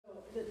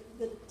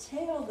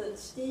tale that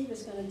Steve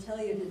is going to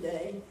tell you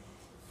today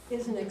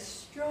is an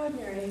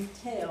extraordinary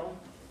tale,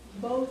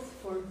 both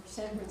for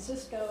San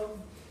Francisco,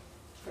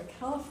 for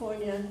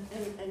California,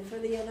 and for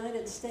the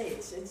United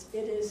States. It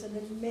is an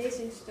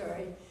amazing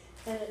story,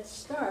 and it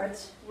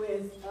starts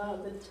with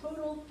the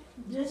total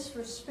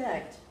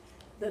disrespect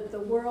that the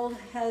world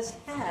has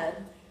had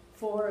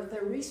for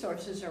the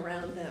resources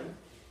around them.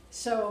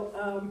 So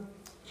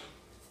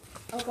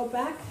I'll go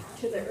back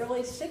to the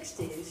early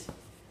 60s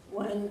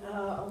when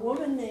a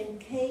woman named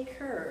Kay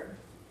Kerr,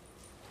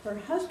 her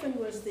husband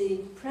was the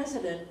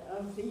president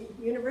of the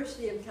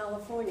University of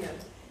California,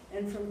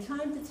 and from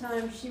time to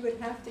time she would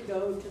have to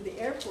go to the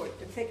airport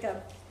to pick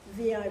up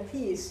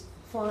VIPs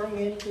flying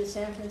into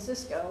San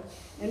Francisco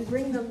and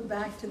bring them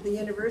back to the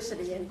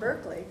university in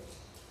Berkeley.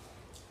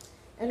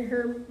 And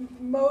her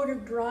mode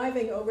of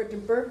driving over to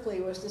Berkeley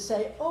was to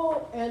say,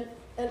 oh, and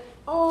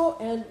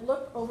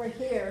look over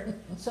here,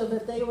 so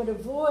that they would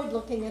avoid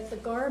looking at the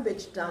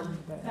garbage dump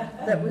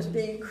that was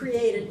being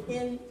created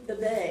in the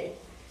bay.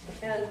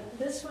 And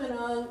this went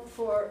on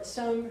for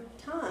some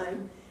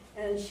time,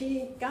 and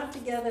she got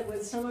together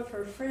with some of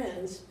her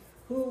friends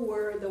who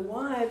were the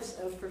wives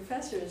of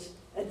professors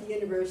at the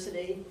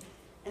university.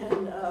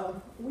 And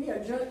we are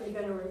jointly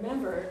going to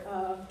remember,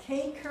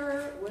 Kay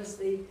Kerr was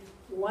the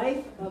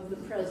wife of the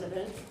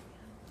president.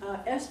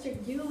 Esther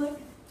Gulick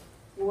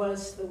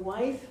was the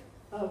wife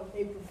of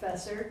a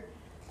professor,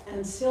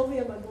 and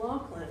Sylvia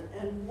McLaughlin.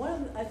 And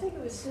I think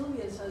it was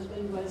Sylvia's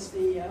husband, was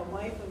the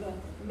wife of a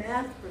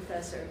math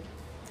professor.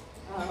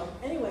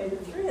 Anyway, the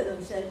three of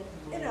them said,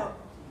 you know,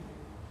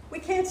 we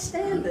can't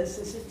stand this.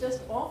 This is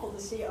just awful to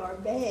see our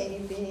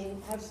bay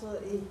being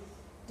absolutely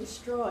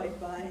destroyed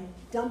by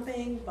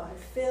dumping, by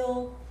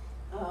fill.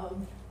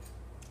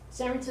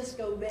 San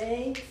Francisco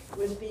Bay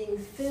was being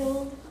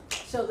filled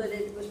so that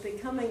it was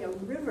becoming a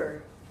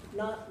river,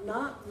 not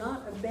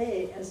a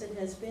bay as it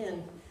has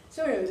been.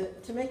 So anyway,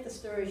 to make the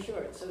story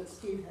short, so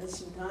Steve has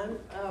some time,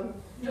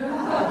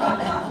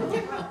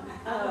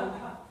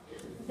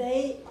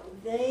 they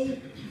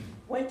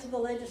went to the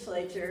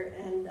legislature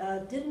and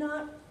did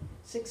not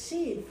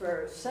succeed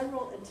for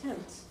several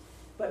attempts,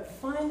 but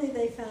finally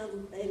they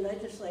found a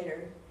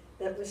legislator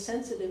that was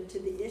sensitive to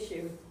the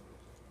issue,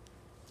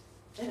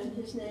 and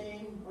his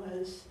name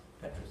was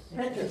Petrus.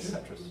 John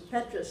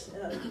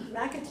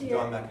McAteer,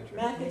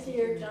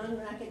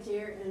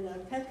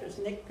 and Petrus,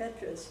 Nick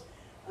Petrus.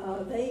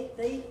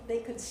 They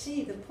could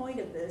see the point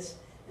of this,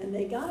 and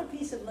they got a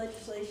piece of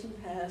legislation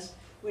passed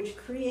which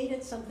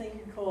created something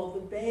called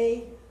the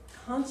Bay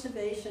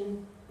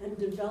Conservation and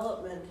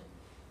Development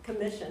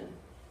Commission.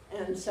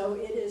 And so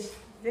it is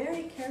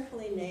very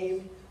carefully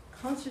named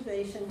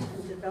Conservation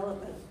and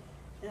Development.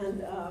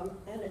 And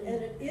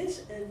it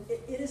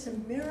is a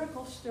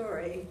miracle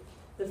story.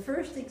 The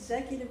first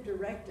executive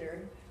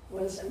director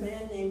was a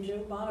man named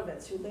Joe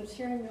Bodovitz, who lives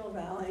here in Mill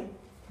Valley.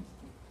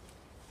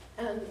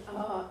 And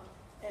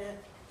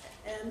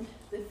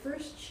the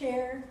first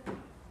chair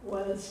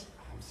was,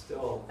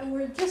 and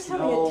we're just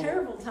having a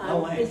terrible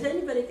time, if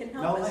anybody can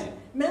help us.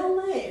 Mel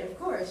Lane, of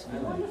course,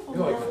 wonderful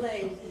Mel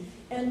Lane.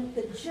 And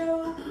the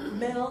Joe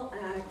Mel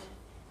Act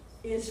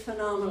is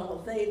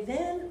phenomenal. They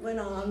then went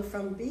on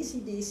from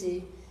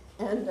BCDC,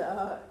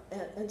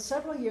 and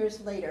several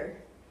years later,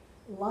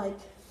 like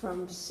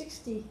from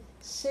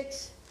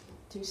 66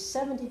 to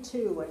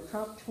 72, when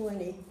Prop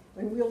 20,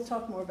 and we'll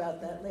talk more about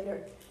that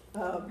later,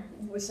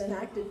 was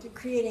enacted to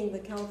creating the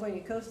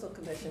California Coastal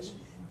Commission.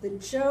 The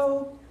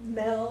Joe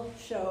Mel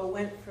show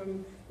went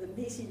from the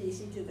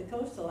BCDC to the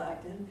Coastal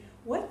Act, and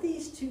what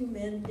these two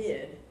men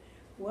did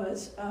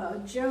was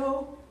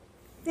Joe,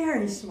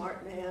 very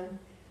smart man,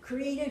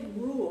 created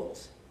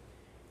rules.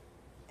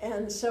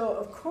 And so,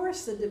 of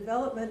course, the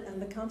development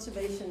and the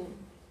conservation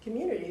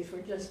communities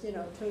were just, you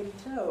know,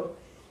 toe-to-toe.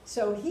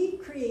 So he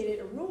created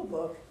a rule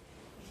book.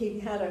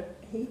 He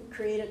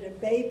created a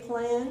bay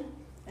plan,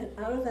 and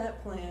out of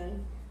that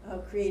plan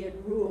created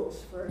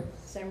rules for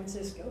San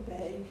Francisco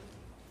Bay.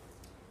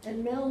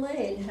 And Mel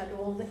Lane had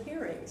all the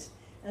hearings.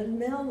 And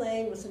Mel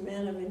Lane was a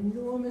man of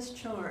enormous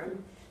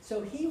charm,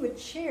 so he would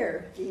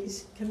chair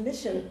these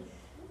commission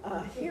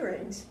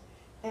hearings,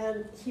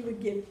 and he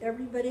would give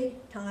everybody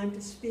time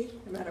to speak,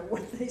 no matter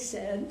what they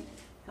said,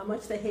 how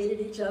much they hated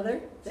each other.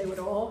 They would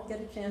all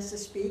get a chance to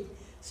speak,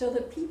 so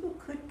that people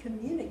could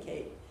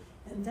communicate.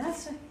 And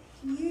that's a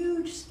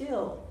huge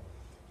skill,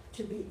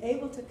 to be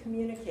able to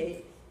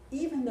communicate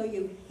even though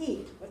you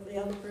hate what the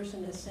other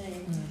person is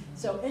saying.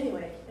 So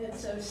anyway, and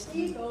so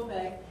Steve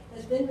Goldbeck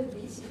has been with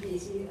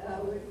BCDC.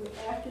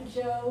 After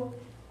Joe,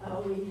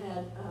 we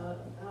had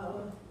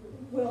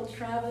Will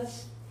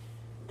Travis,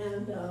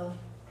 and now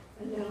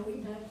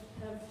we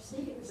have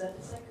Steve. Is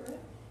that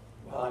correct?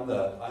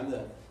 Well, I'm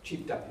the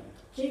chief deputy.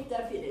 Chief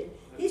deputy.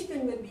 He's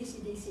been with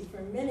BCDC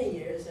for many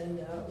years, and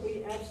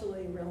we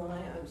absolutely rely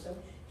on him. So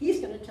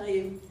he's going to tell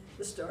you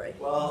the story.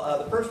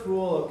 Well, the first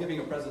rule of giving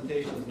a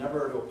presentation is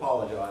never to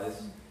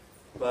apologize.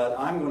 But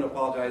I'm going to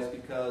apologize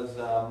because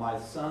my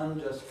son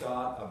just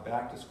got a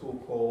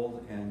back-to-school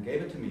cold and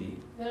gave it to me.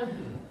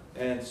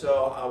 And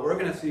so we're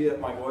going to see if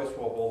my voice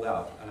will hold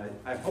out.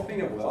 I'm hoping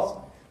it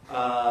will.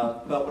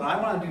 But what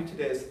I want to do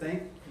today is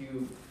thank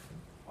you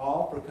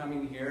all for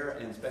coming here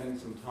and spending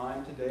some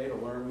time today to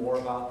learn more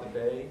about the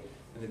Bay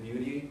and the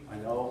beauty. I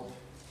know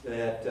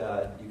that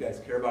you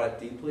guys care about it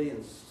deeply,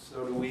 and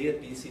so do we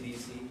at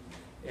BCDC.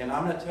 And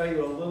I'm going to tell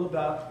you a little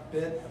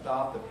bit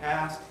about the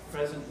past,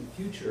 present, and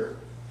future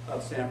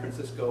of San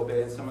Francisco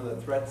Bay and some of the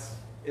threats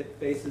it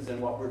faces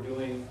and what we're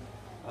doing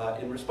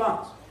in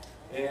response.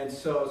 And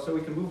so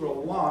we can move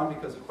along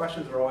because the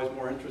questions are always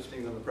more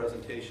interesting than the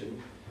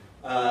presentation.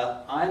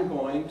 I'm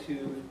going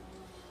to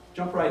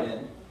jump right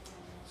in.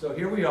 So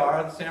here we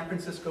are, the San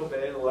Francisco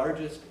Bay, the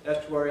largest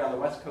estuary on the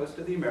west coast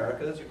of the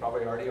Americas. You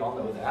probably already all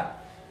know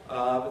that.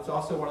 It's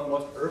also one of the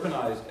most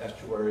urbanized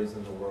estuaries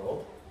in the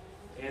world.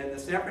 And the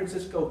San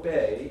Francisco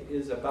Bay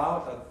is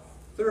about a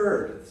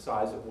third the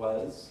size it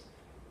was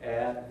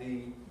at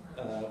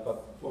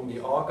but when we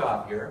all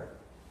got here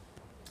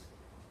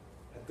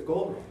at the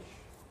gold rush.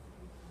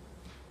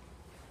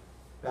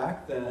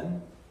 Back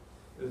then,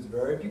 it was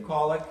very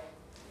bucolic,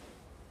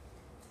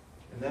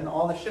 and then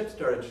all the ships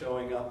started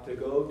showing up to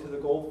go to the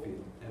gold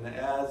field. And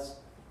as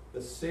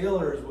the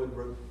sailors would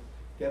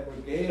get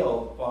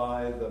regaled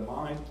by the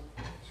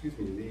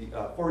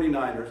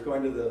 49ers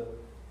going to the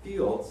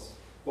fields,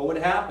 what would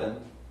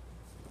happen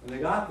when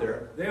they got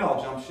there? They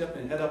all jumped ship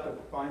and head up to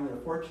find their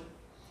fortune.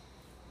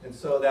 And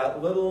so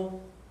that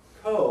little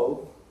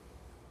cove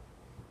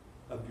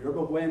of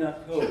Yerba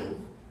Buena Cove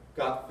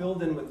got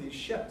filled in with these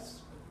ships.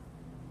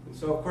 And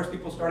so, of course,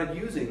 people started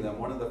using them.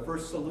 One of the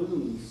first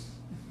saloons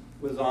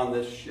was on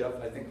this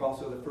ship, I think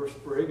also the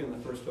first brig and the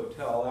first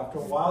hotel. After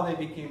a while, they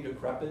became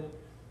decrepit,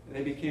 and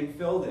they became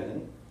filled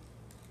in,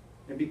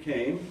 and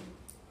became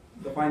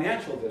the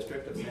financial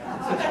district of San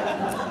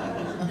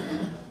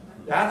Francisco.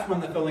 That's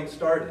when the filling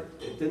started.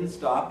 It didn't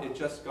stop, it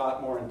just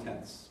got more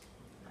intense.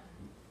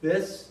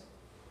 This,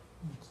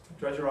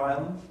 Treasure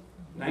Island,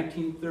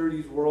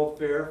 1930s World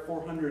Fair,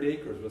 400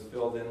 acres was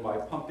filled in by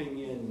pumping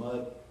in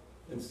mud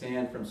and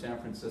sand from San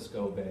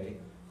Francisco Bay.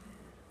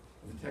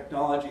 The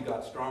technology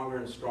got stronger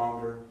and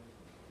stronger,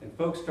 and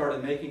folks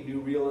started making new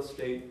real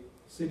estate.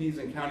 Cities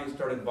and counties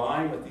started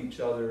vying with each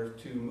other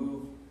to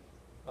move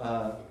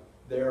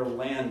their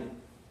land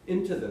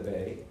into the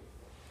Bay,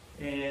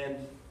 and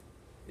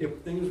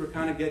things were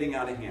kind of getting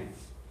out of hand.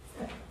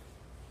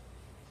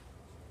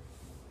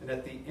 And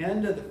at the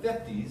end of the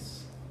 50s,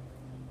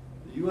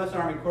 the U.S.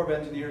 Army Corps of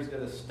Engineers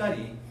did a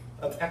study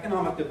of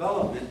economic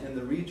development in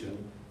the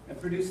region and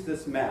produced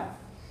this map,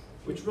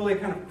 which really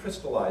kind of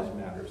crystallized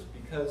matters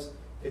because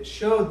it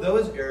showed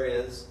those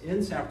areas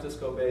in San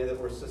Francisco Bay that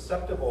were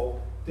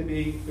susceptible to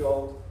being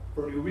filled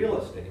for new real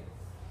estate.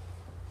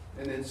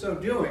 And in so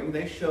doing,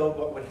 they showed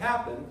what would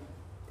happen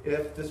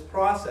if this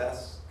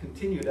process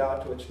continued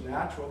out to its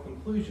natural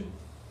conclusion,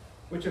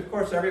 which of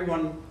course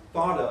everyone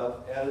thought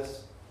of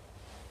as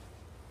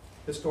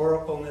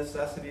historical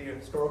necessity,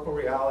 historical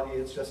reality.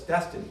 It's just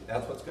destiny.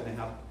 That's what's going to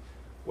happen.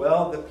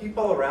 Well, the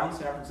people around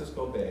San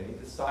Francisco Bay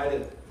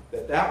decided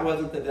that that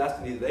wasn't the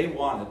destiny they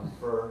wanted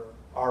for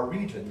our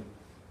region.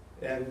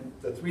 And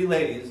the three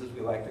ladies, as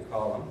we like to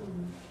call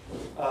them,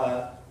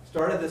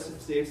 started this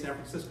Save San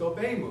Francisco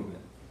Bay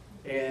movement.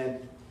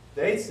 And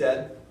they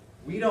said,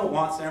 we don't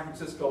want San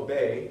Francisco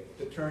Bay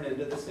to turn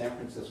into the San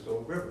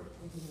Francisco River.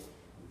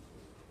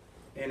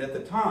 And at the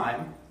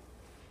time,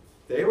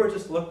 they were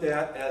just looked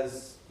at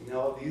as, you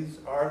know, these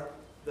are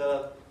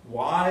the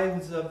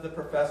wives of the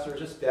professor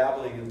just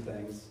dabbling in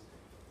things.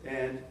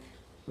 And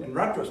in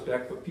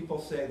retrospect, but people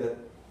say that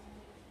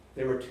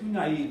they were too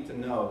naive to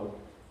know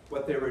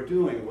what they were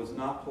doing was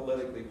not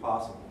politically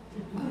possible.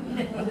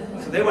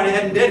 So they went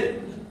ahead and did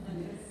it.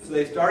 So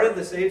they started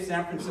the Save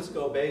San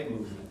Francisco Bay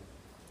movement,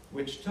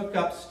 which took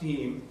up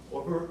steam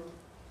over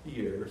the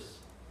years.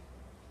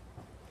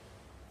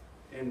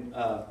 And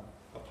a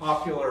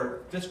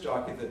popular disc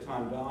jockey at the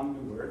time, Don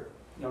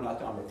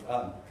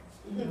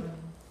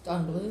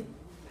Blue?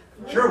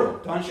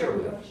 Sherwood, Don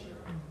Sherwood.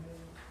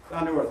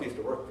 Don Newworth used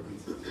to work for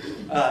these.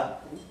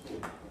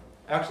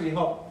 Actually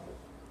helped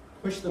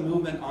push the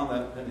movement on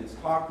his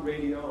talk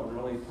radio and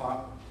really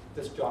talk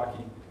disc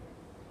jockey.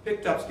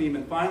 Picked up steam,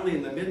 and finally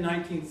in the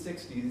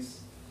mid-1960s,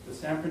 the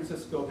San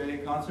Francisco Bay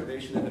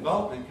Conservation and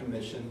Development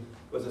Commission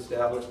was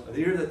established.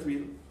 These are the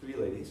three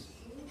ladies.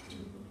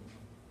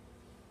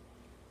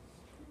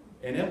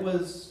 And it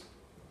was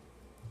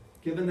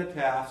given the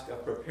task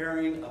of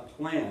preparing a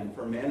plan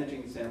for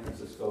managing San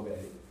Francisco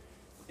Bay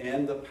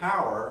and the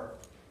power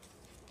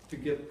to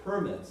give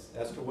permits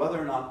as to whether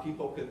or not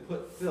people could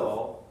put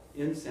fill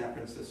in San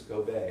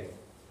Francisco Bay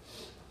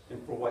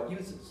and for what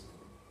uses.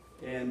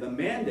 And the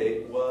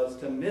mandate was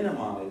to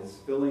minimize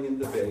filling in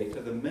the bay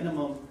to the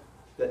minimum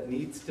that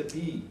needs to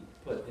be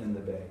put in the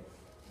bay.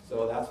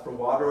 So that's for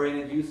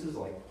water-oriented uses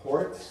like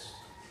ports,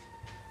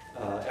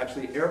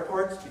 actually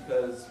airports,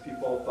 because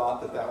people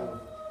thought that that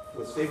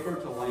was safer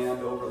to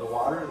land over the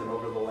water than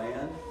over the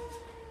land,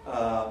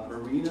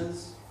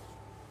 marinas,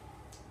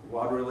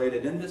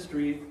 water-related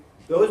industry.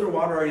 Those are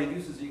water-oriented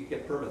uses that you can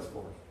get permits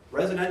for.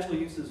 Residential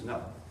uses,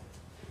 no.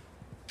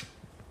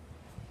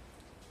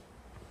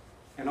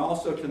 And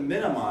also to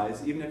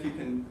minimize, even if you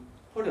can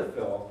put a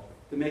fill,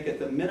 to make it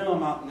the minimum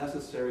amount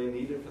necessary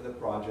needed for the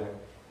project,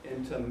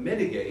 and to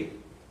mitigate,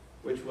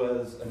 which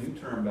was a new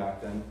term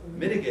back then,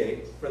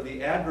 mitigate for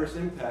the adverse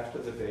impact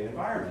of the bay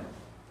environment,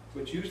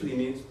 which usually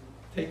means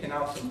taking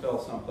out some fill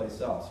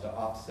someplace else to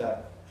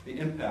offset the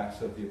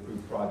impacts of the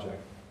approved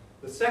project.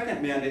 The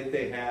second mandate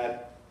they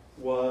had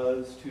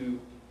was to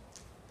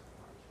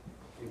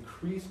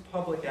increase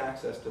public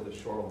access to the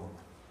shoreline.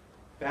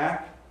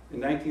 Back in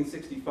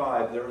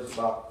 1965, there was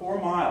about 4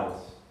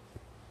 miles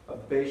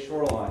of bay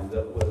shoreline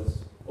that was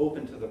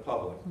open to the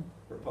public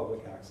for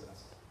public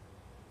access.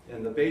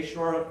 And the bay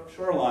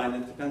shoreline,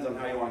 it depends on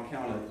how you want to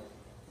count it,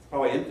 it's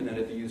probably infinite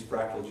if you use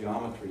fractal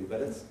geometry, but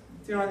it's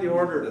on the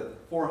order of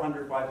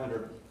 400,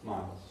 500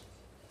 miles.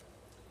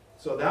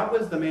 So that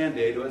was the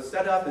mandate. It was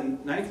set up in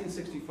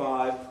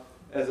 1965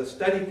 as a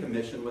study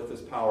commission with this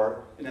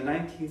power, and in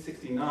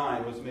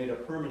 1969 was made a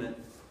permanent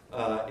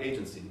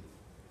agency.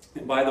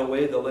 And by the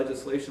way, the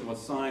legislation was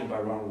signed by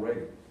Ronald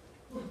Reagan.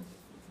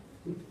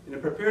 And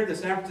it prepared the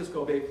San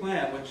Francisco Bay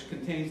Plan, which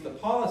contains the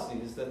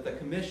policies that the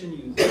commission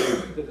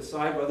uses to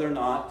decide whether or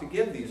not to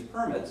give these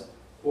permits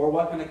or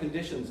what kind of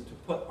conditions to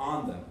put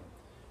on them.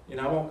 And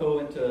I won't go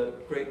into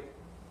great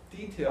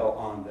detail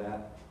on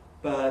that,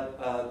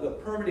 but the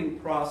permitting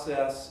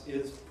process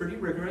is pretty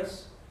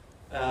rigorous,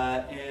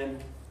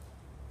 and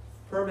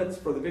permits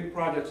for the big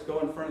projects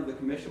go in front of the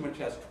commission, which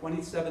has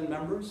 27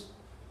 members.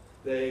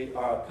 They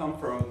come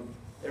from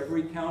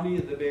every county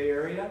of the Bay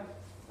Area,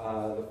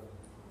 the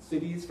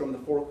cities from the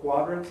 4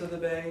 quadrants of the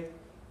Bay,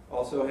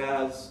 also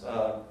has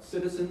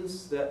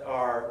citizens that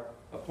are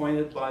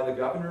appointed by the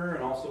governor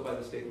and also by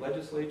the state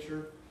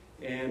legislature,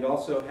 and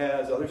also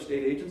has other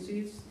state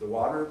agencies. The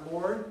Water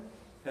Board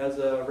has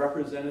a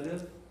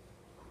representative,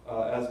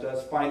 as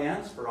does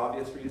Finance for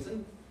obvious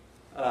reason,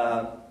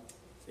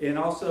 and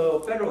also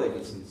federal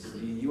agencies.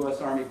 The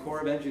U.S. Army Corps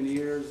of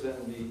Engineers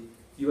and the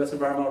U.S.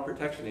 Environmental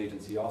Protection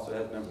Agency also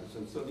has members.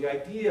 And so the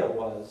idea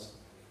was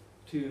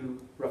to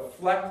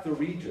reflect the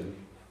region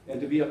and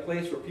to be a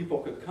place where people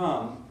could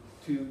come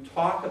to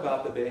talk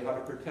about the Bay, how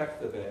to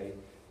protect the Bay.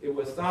 It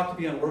was thought to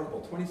be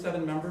unworkable.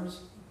 27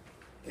 members,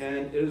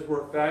 and it has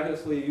worked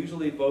fabulously.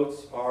 Usually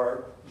votes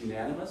are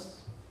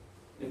unanimous,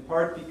 in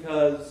part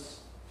because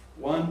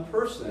one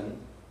person,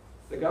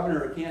 the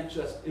governor, can't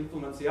just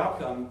influence the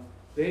outcome.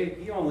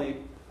 He only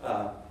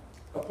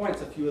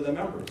appoints a few of the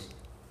members.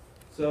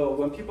 So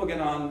when people get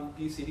on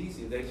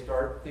BCDC, they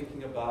start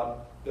thinking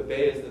about the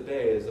Bay as the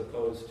Bay as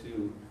opposed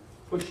to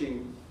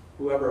pushing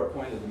whoever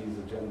appointed these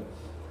agendas.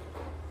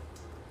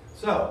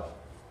 So,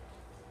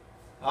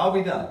 how have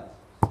we done?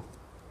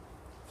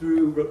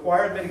 Through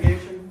required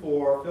mitigation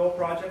for fill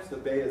projects, the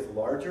Bay is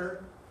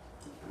larger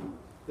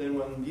than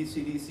when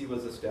BCDC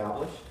was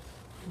established.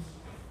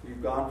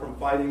 We've gone from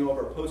fighting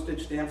over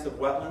postage stamps of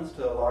wetlands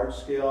to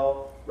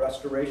large-scale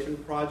restoration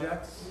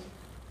projects,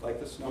 like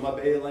the Sonoma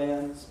Bay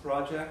Lands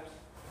project,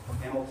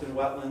 Hamilton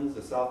Wetlands,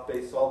 the South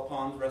Bay Salt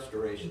Ponds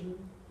restoration.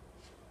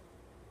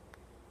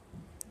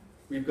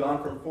 We've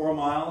gone from 4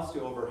 miles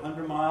to over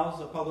 100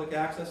 miles of public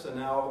access, and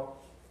now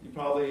you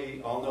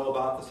probably all know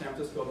about the San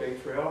Francisco Bay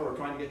Trail. We're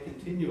trying to get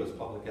continuous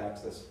public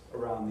access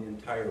around the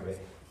entire bay.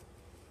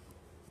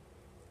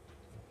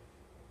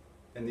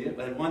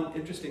 And one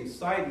interesting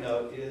side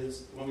note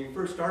is when we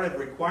first started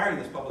requiring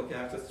this public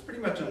access, it's pretty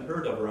much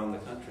unheard of around the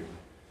country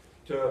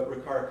to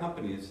require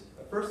companies.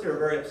 At first they were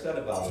very upset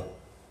about it.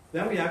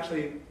 Then we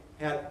actually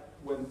had,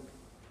 when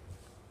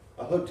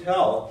a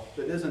hotel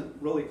that isn't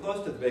really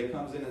close to the bay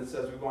comes in and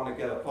says, we want to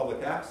get a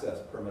public access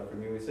permit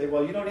from you, we say,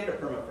 well, you don't need a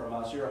permit from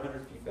us. You're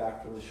 100 feet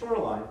back from the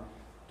shoreline.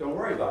 Don't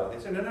worry about it.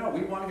 They say, no,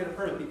 we want to get a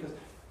permit because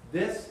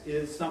this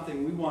is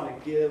something we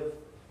want to give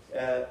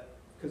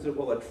because it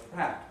will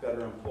attract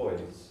better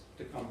employees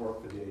to come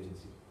work for the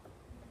agency.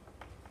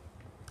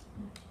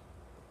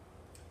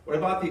 What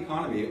about the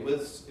economy? It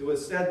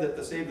was said that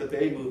the Save the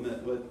Bay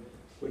movement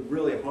would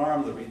really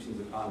harm the region's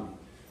economy.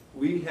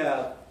 We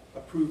have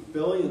approved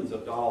billions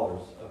of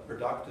dollars of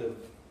productive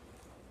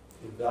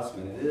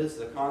investment. It is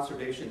the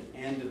Conservation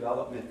and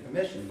Development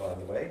Commission, by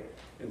the way.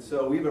 And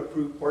so we've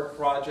approved port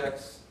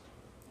projects,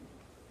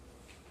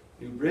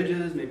 new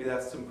bridges, maybe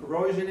that's some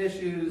corrosion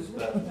issues,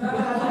 but,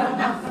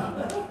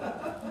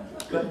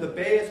 but the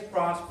Bay has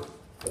prospered,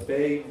 the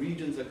Bay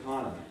region's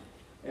economy.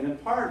 And in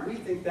part, we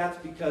think that's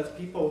because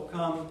people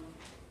come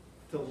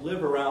to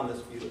live around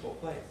this beautiful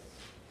place.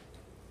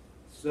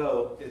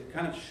 So it's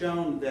kind of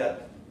shown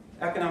that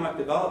economic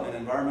development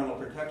and environmental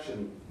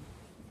protection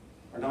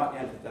are not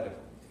antithetical.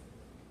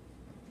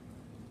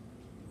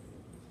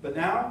 But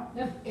now,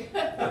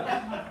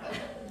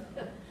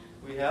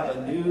 we have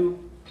a new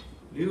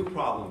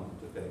problem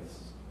to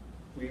face.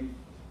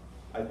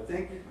 I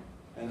think,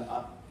 and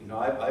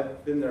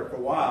I've been there for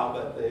a while,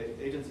 but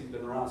the agency's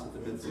been around since the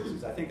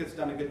mid-60s. I think it's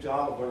done a good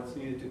job of what it's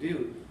needed to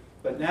do.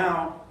 But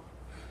now,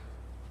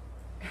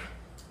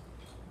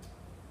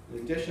 in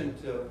addition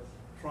to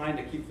trying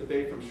to keep the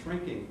bay from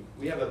shrinking.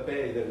 We have a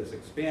bay that is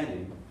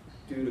expanding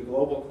due to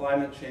global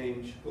climate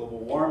change, global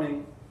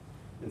warming,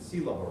 and sea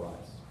level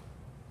rise.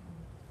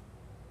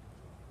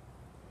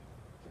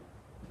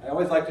 I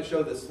always like to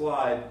show this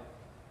slide,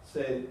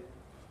 say,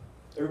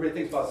 everybody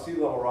thinks about sea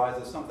level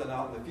rise as something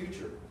out in the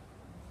future.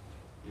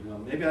 You know,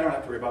 maybe I don't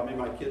have to worry about it,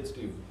 maybe my kids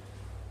do.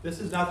 This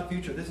is not the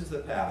future, this is the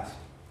past.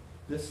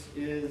 This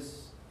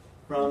is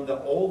from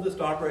the oldest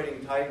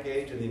operating tide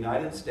gauge in the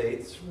United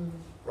States,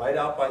 right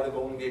out by the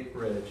Golden Gate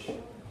Bridge.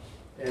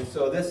 And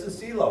so this is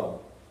sea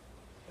level.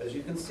 As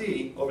you can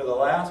see, over the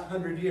last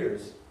 100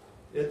 years,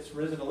 it's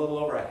risen a little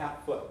over a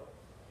half foot.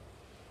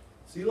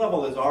 Sea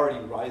level is already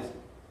rising.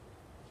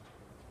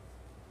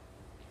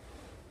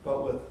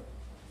 But with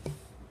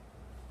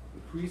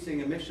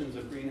increasing emissions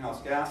of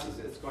greenhouse gases,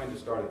 it's going to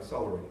start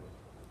accelerating.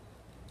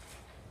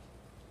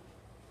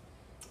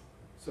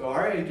 So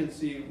our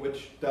agency,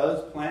 which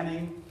does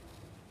planning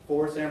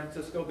for San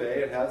Francisco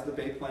Bay, it has the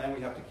Bay Plan,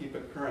 we have to keep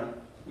it current.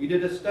 We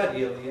did a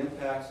study of the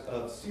impacts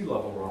of sea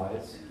level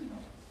rise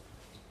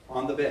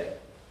on the bay.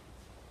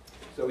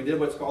 So we did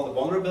what's called a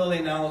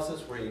vulnerability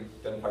analysis, where you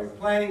identify your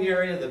planning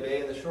area, the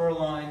bay and the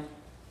shoreline,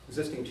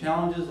 existing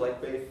challenges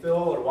like bay fill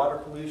or water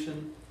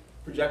pollution,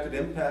 projected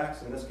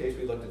impacts. In this case,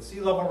 we looked at sea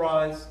level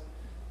rise,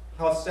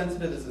 how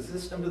sensitive is the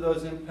system to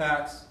those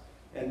impacts,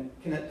 and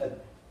can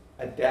it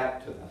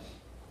adapt to them.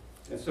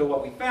 And so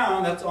what we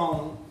found, that's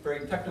all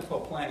very technical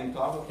planning,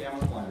 toggle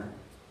camera planner.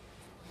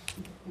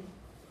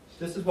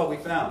 This is what we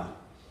found.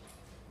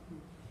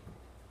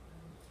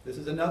 This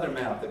is another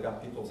map that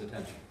got people's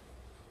attention.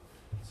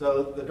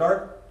 So the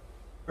dark,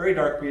 very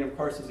dark green, of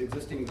course, is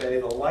existing bay.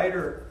 The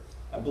lighter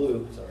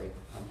blue, sorry,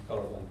 I'm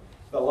colorblind.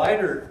 The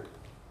lighter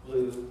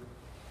blue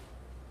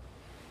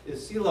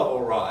is sea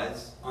level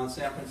rise on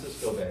San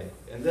Francisco Bay.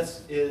 And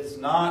this is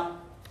not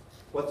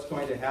what's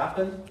going to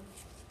happen.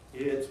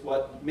 It's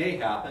what may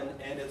happen,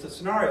 and it's a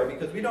scenario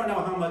because we don't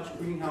know how much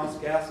greenhouse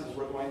gases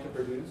we're going to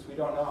produce. We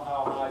don't know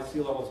how high sea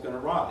level is going to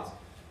rise.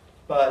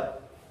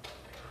 But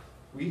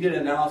we did an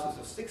analysis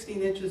of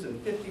 16 inches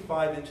and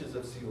 55 inches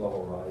of sea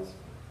level rise,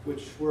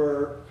 which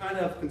were kind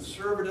of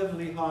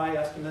conservatively high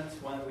estimates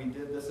when we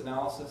did this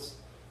analysis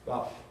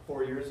about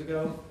 4 years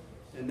ago.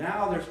 And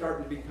now they're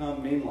starting to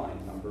become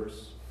mainline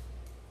numbers.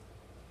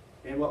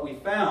 And what we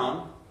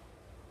found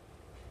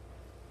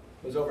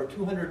was over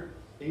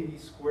 280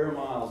 square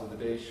miles of the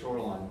bay's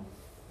shoreline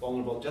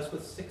vulnerable just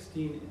with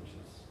 16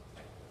 inches,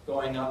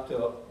 going up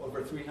to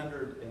over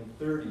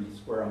 330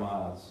 square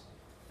miles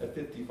at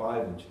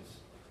 55 inches.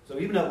 So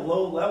even at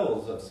low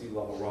levels of sea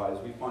level rise,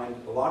 we find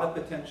a lot of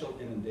potential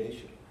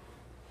inundation.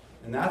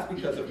 And that's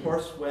because, of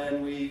course,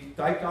 when we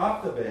diked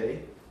off the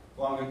bay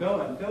long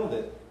ago and filled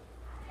it,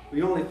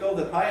 we only filled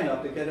it high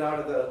enough to get out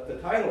of the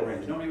tidal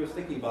range. Nobody was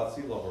thinking about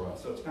sea level rise,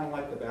 so it's kind of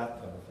like the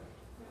bathtub effect.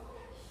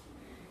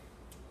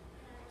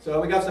 So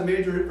we got some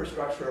major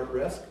infrastructure at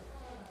risk.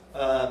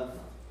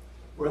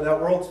 Where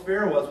that World's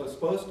Fair was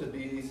supposed to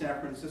be San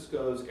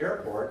Francisco's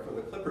airport for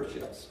the clipper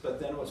ships, but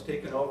then it was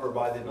taken over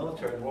by the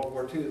military in World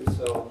War II,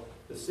 so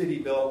the city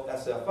built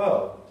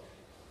SFO.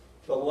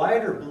 The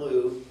lighter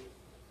blue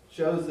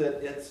shows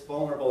that it's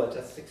vulnerable at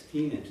just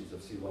 16 inches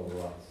of sea level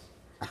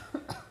rise.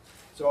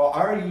 So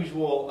our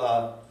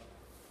usual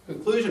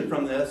conclusion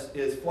from this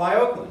is fly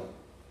Oakland.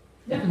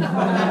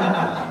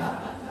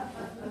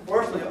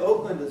 Unfortunately,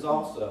 Oakland is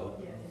also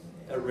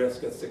at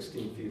risk at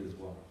 16 feet as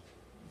well.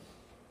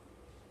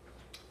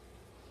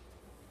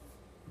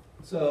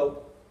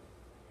 So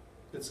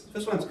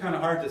this one's kind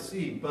of hard to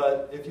see,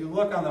 but if you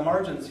look on the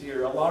margins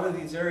here, a lot of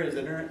these areas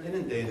that are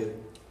inundated,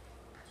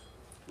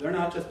 they're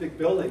not just big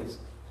buildings,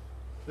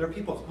 they're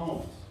people's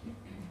homes.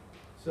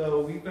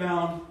 So we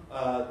found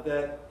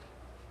that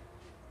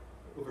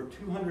over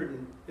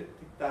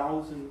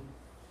 250,000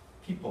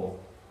 people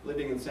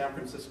living in San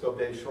Francisco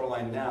Bay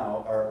shoreline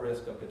now are at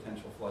risk of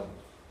potential flooding.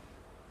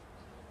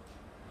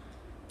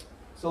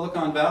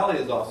 Silicon Valley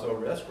is also a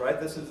risk, right?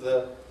 This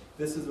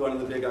is one of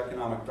the big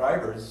economic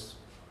drivers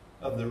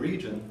of the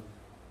region.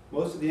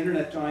 Most of the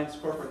internet giants'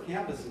 corporate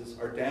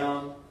campuses are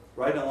down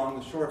right along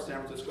the shore of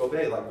San Francisco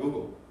Bay, like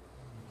Google.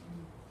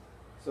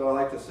 So I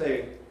like to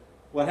say,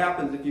 what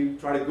happens if you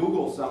try to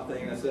Google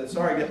something and it says,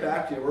 sorry, get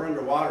back to you, we're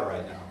underwater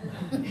right now.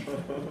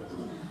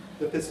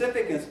 The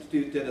Pacific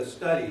Institute did a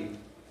study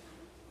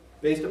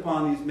based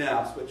upon these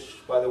maps, which,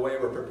 by the way,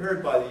 were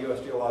prepared by the U.S.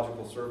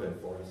 Geological Survey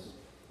for us,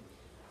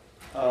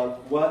 of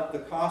what the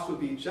cost would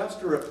be just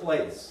to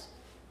replace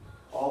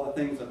all the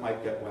things that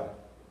might get wet.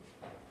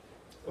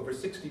 Over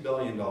 $60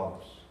 billion.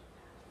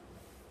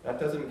 That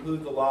doesn't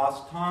include the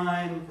lost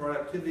time,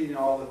 productivity, and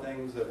all the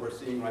things that we're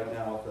seeing right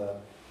now with the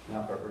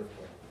Napa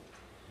earthquake,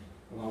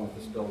 along with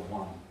the spilled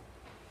wine.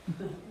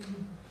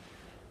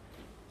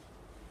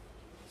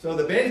 So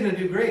the bay's going to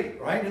do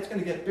great, right? It's going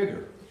to get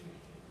bigger.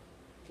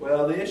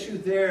 Well, the issue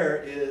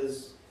there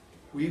is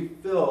we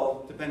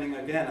fill, depending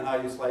again on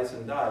how you slice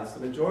and dice,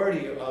 the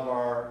majority of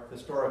our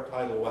historic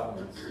tidal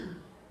wetlands.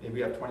 Maybe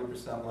we have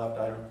 20% left.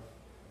 I don't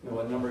know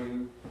what number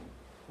you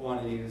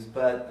want to use,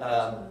 but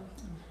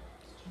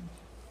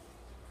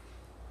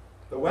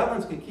The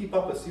wetlands can keep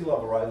up with sea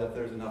level rise if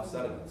there's enough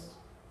sediments.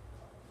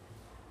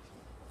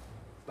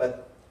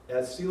 But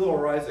as sea level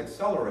rise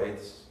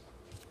accelerates,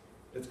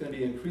 it's going to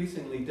be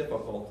increasingly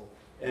difficult.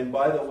 And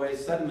by the way,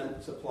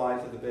 sediment supply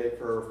to the bay,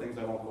 for things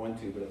I won't go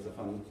into, but it's a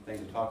fun thing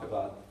to talk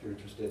about if you're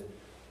interested,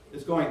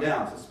 is going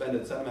down,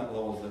 suspended sediment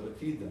levels that would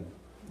feed them.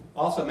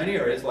 Also, many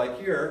areas like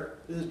here,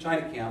 this is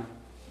China Camp,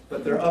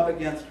 but they're up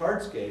against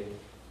hardscape.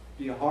 It'd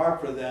be hard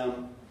for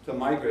them to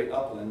migrate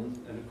upland.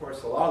 And of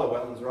course, a lot of the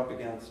wetlands are up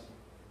against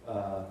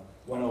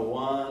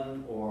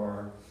 101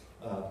 or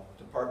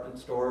department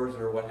stores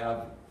or what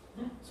have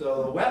you.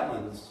 So the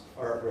wetlands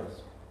are at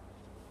risk.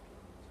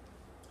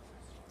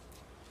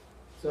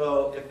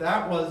 So if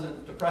that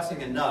wasn't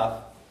depressing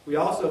enough, we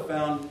also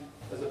found,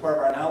 as a part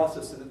of our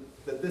analysis,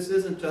 that this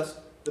isn't just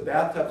the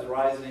bathtub's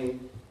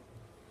rising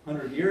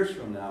 100 years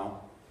from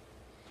now.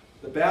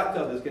 The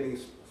bathtub is getting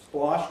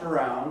splashed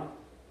around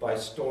by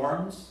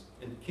storms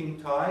and king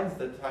tides,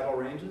 the tidal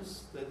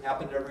ranges that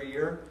happened every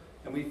year.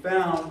 And we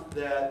found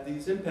that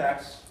these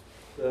impacts,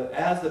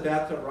 as the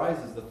bathtub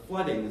rises, the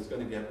flooding is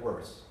going to get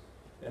worse.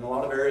 And a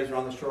lot of areas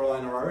around the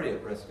shoreline are already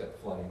at risk at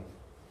flooding.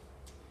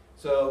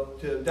 So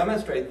to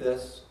demonstrate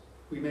this,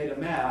 we made a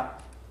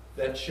map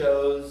that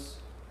shows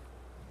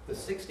the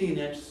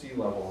 16-inch sea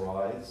level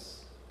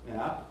rise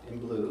map in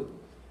blue,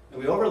 and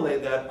we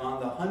overlaid that on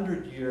the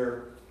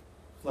 100-year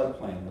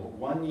floodplain.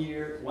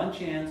 One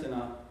chance in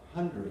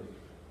 100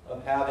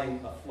 of having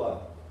a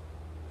flood,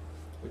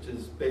 which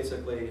is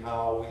basically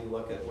how we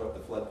look at what the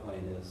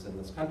floodplain is in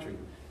this country.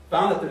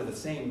 Found that they're the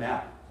same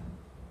map.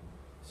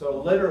 So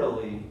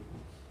literally,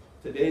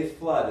 today's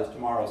flood is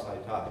tomorrow's high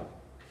tide.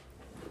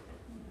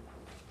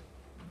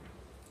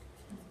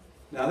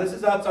 Now this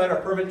is outside our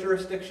permit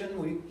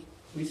jurisdiction.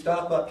 We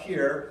stop up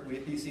here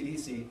with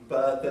BCDC,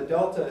 but the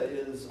delta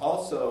is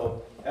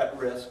also at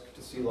risk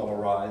to sea level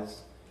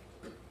rise.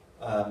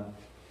 A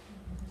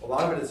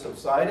lot of it has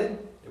subsided.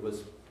 It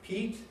was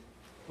peat,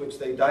 which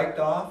they diked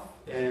off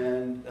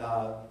and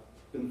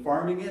been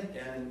farming it,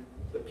 and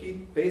the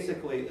peat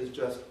basically is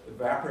just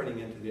evaporating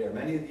into the air.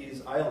 Many of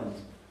these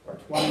islands are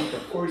 20 to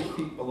 40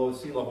 feet below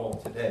sea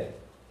level today.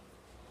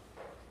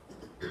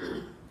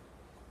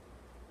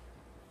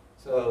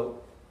 So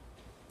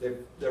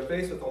they're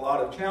faced with a lot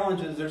of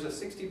challenges. There's a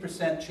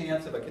 60%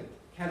 chance of a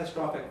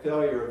catastrophic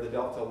failure of the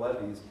delta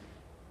levees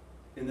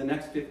in the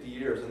next 50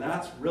 years, and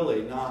that's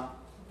really not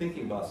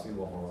thinking about sea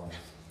level rise.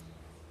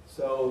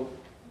 So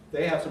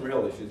they have some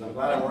real issues. I'm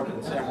glad I'm working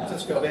in San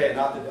Francisco Bay,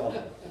 not the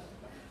delta.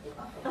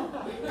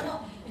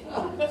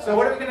 So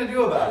what are we going to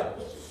do about it?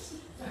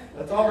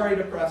 That's all very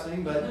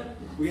depressing, but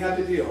we have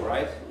to deal,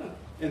 right?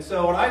 And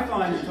so what I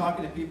find in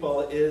talking to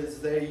people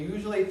is they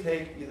usually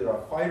take either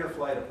a fight or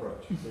flight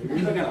approach. They're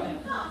usually going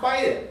to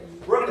fight it.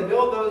 We're going to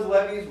build those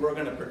levees. We're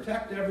going to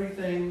protect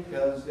everything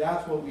because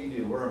that's what we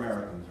do. We're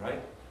Americans, right?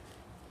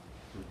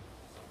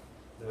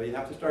 So you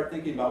have to start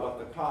thinking about what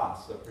the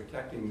costs of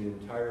protecting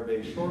the entire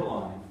bay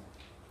shoreline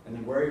and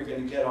then where you're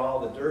going to get all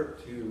the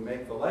dirt to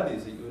make the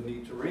levees that you would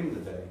need to ring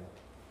the bay.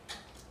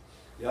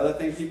 The other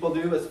thing people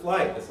do is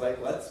flight. It's like,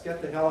 let's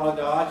get the hell out of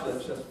Dodge.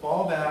 Let's just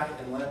fall back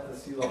and let the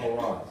sea level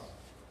rise.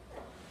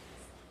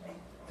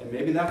 And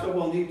maybe that's what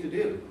we'll need to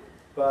do.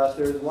 But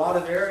there's a lot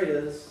of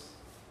areas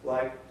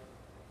like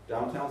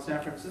downtown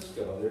San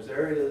Francisco. There's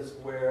areas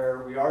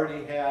where we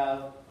already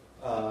have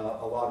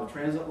a lot of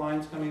transit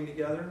lines coming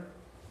together.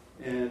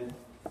 And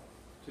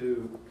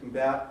to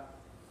combat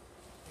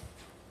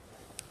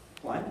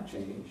climate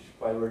change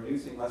by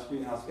reducing less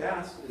greenhouse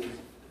gas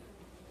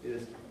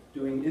is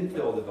doing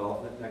infill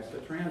development next to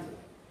transit.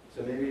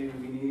 So maybe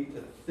we need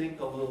to think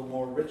a little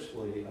more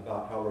richly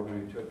about how we're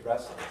going to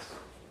address this.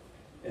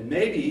 And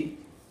maybe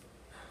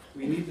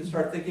we need to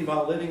start thinking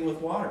about living with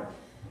water.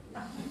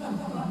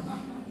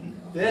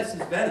 This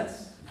is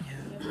Venice.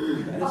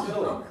 Venice,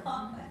 Italy.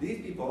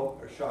 These people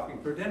are shopping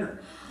for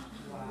dinner.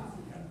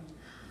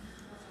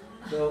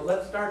 So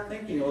let's start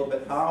thinking a little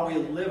bit how we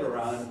live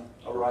around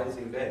a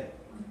rising bay.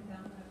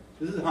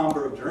 This is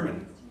Hamburg,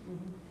 Germany.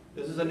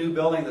 This is a new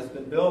building that's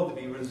been built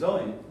to be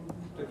resilient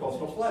to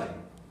coastal flooding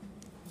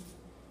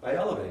by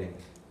elevating.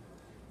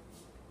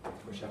 I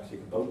wish actually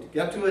you could boat to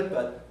get to it,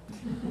 but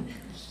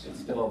it's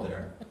still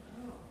there.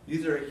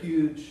 These are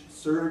huge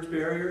surge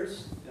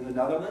barriers in the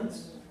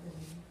Netherlands.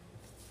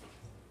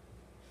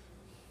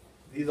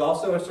 These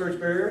also are surge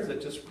barriers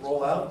that just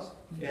roll out,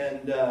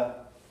 and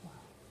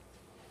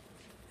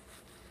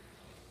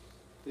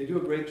they do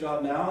a great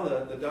job now.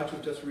 The Dutch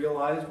have just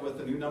realized with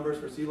the new numbers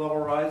for sea level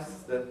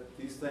rise that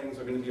these things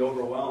are going to be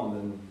overwhelmed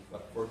in,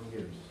 what, 40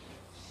 years.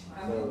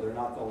 So they're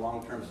not the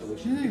long-term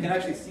solution. You can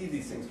actually see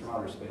these things from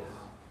outer space.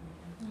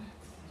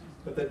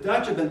 But the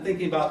Dutch have been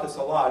thinking about this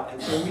a lot,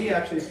 and so we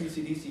actually at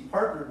BCDC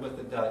partnered with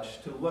the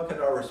Dutch to look at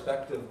our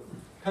respective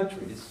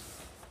countries.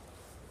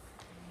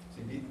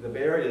 See, the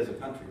Bay Area is a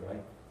country,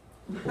 right?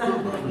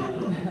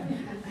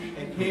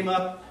 And came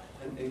up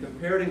and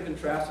compared and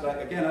contrasted.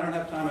 Again, I don't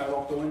have time, I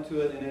won't go into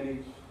it in any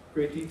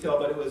great detail,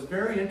 but it was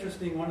very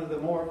interesting. One of the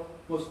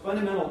most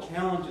fundamental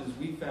challenges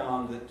we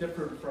found that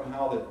differed from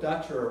how the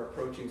Dutch are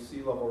approaching sea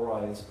level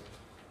rise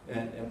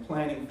and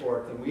planning for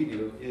it than we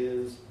do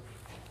is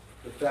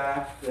the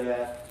fact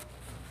that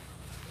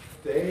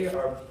they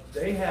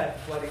had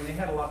flooding. They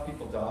had a lot of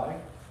people die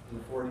in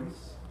the 40s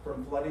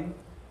from flooding.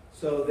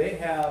 So they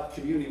have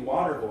community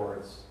water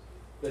boards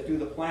that do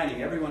the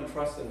planning. Everyone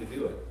trusts them to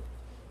do it.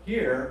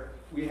 Here,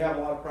 we have a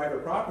lot of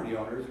private property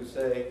owners who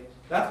say,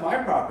 that's my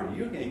property.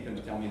 You ain't going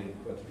to tell me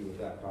what to do with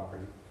that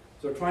property.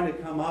 So trying to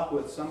come up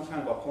with some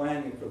kind of a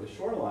planning for the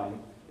shoreline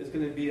is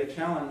going to be a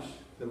challenge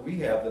that we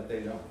have that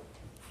they don't.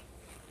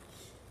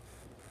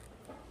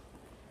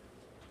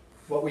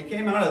 What we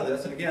came out of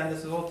this, and again, this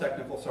is a little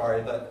technical,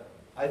 sorry, but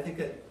I think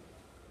it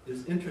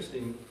is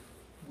interesting.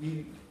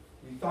 We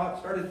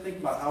started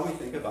thinking about how we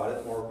think about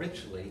it more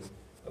richly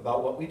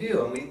about what we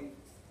do. And we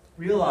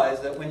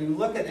realized that when you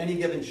look at any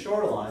given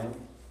shoreline,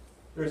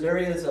 there's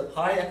areas of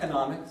high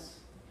economics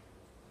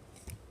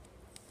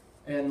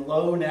and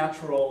low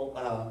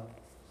natural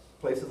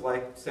places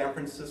like San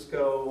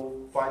Francisco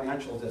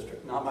Financial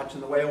District. Not much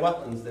in the way of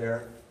wetlands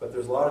there, but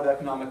there's a lot of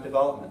economic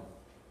development.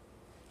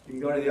 You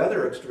can go to the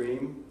other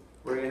extreme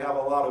where you have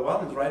a lot of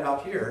wetlands right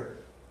out here,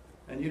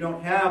 and you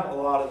don't have a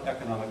lot of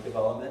economic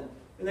development,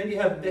 and then you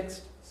have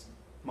mixed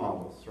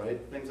models,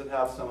 right? Things that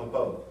have some of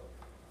both.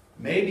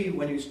 Maybe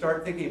when you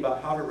start thinking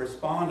about how to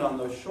respond on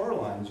those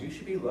shorelines, you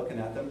should be looking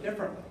at them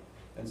differently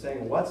and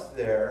saying what's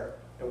there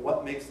and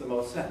what makes the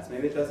most sense.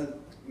 Maybe it doesn't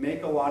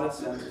make a lot of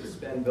sense to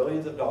spend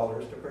billions of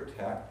dollars to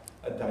protect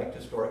a diked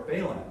historic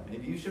bayland.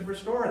 Maybe you should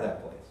restore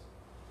that place.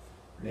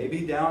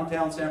 Maybe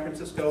downtown San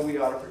Francisco we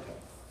ought to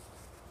protect.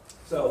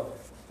 So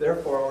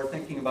therefore, we're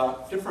thinking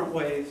about different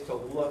ways to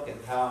look at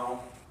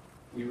how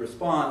we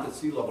respond to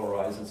sea level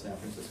rise in San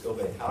Francisco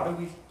Bay. How do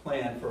we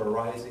plan for a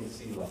rising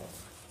sea level?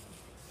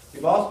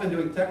 We've also been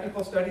doing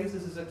technical studies.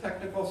 This is a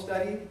technical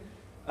study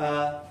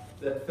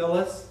that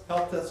Phyllis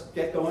helped us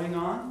get going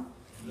on,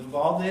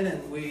 involved in,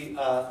 and we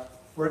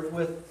worked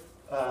with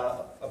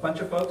a bunch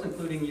of folks,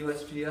 including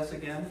USGS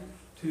again,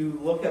 to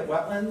look at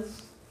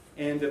wetlands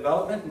and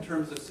development in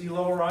terms of sea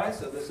level rise.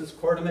 So this is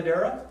Corte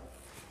Madera.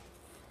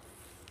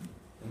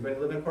 Anybody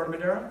live in Corte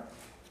Madera?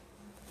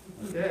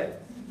 Okay.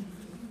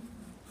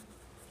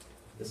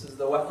 This is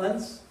the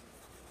wetlands.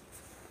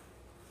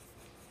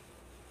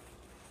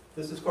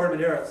 This is Corte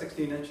Madera at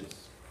 16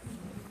 inches.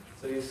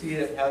 So you see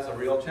it has a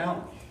real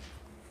challenge.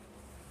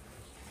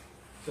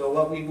 So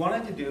what we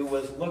wanted to do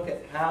was look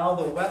at how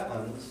the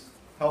wetlands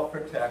help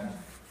protect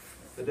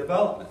the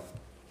development.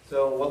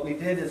 So what we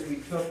did is we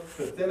took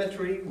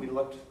bathymetry, we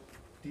looked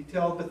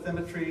detailed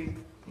bathymetry,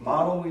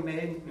 model we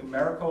made,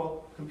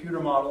 numerical computer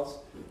models,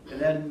 and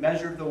then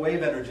measured the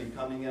wave energy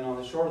coming in on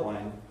the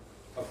shoreline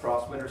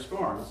across winter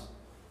storms,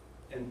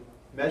 and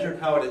measured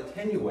how it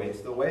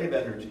attenuates the wave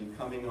energy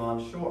coming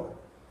on shore.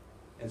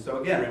 And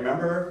so again,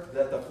 remember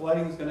that the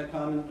flooding is going to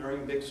come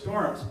during big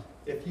storms.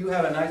 If you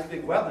have a nice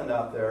big wetland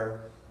out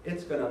there,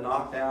 it's going to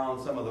knock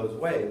down some of those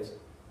waves.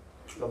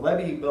 The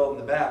levee you build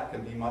in the back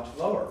can be much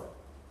lower.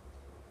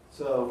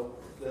 So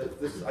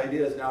this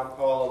idea is now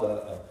called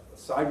a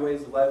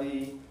sideways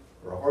levee,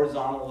 or a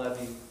horizontal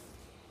levee,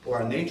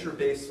 or a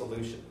nature-based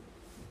solution.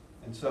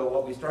 And so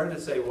what we started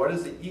to say, what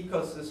is the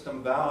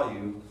ecosystem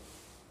value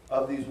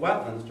of these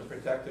wetlands to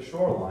protect the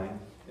shoreline?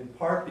 In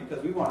part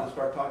because we want to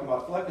start talking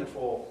about flood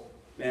control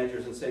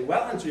managers and say,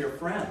 wetlands are your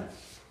friends,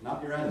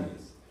 not your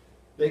enemies.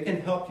 They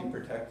can help you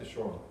protect the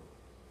shoreline.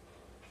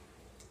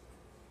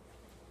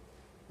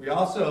 We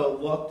also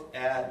looked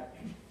at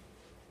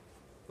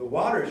the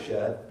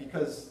watershed,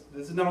 because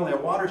this is not only a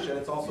watershed,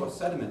 it's also a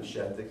sediment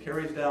shed that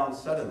carries down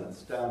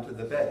sediments down to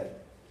the bay.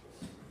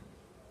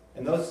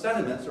 And those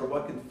sediments are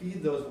what can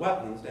feed those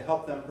wetlands to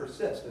help them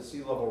persist as sea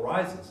level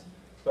rises.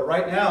 But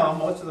right now,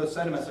 most of those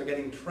sediments are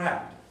getting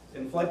trapped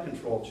in flood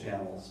control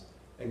channels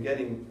and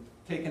getting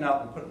taken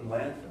out and put in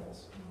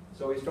landfills.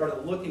 So we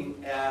started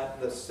looking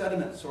at the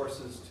sediment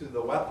sources to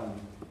the wetland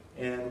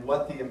and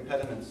what the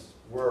impediments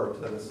were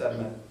to the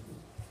sediment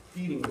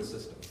feeding the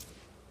system.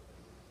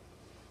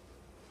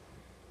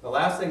 The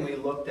last thing we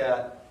looked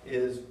at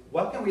is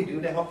what can we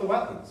do to help the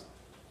wetlands?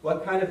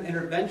 What kind of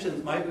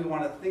interventions might we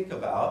want to think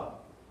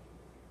about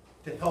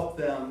to help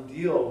them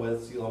deal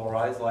with sea level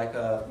rise, like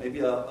maybe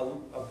a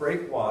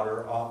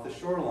breakwater off the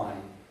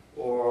shoreline,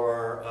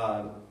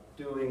 or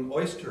doing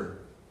oyster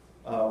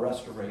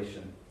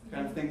restoration,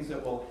 kind of things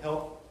that will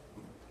help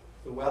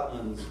the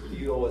wetlands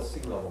deal with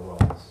sea level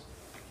rise.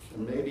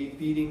 And maybe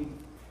feeding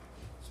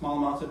small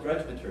amounts of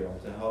dredge material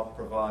to help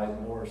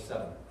provide more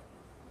sediment.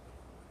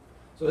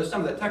 So there's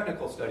some of the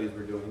technical studies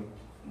we're doing.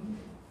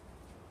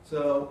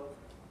 So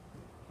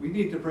we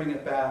need to bring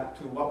it back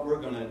to what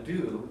we're going to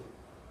do.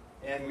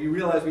 And we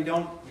realize we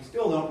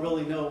still don't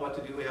really know what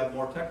to do. We have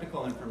more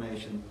technical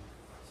information.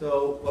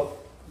 So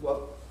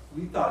what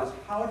we thought is,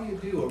 how do you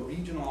do a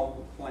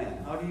regional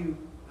plan? How do you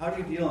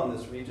deal in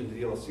this region to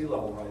deal with sea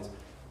level rise?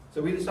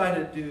 So we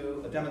decided to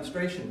do a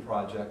demonstration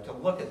project to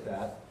look at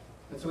that.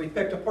 And so we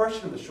picked a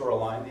portion of the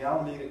shoreline, the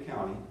Alameda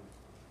County,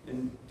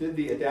 and did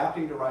the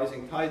Adapting to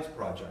Rising Tides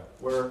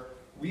project, where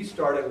we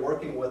started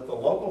working with the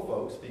local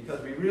folks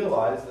because we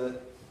realized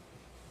that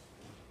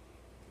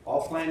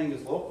all planning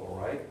is local,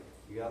 right?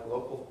 you got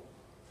local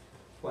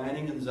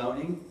planning and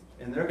zoning,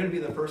 and they're going to be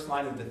the first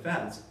line of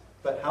defense.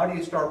 But how do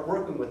you start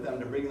working with them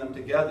to bring them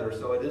together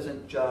so it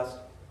isn't just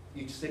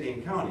each city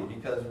and county?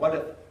 Because what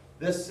if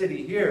this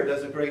city here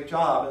does a great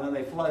job and then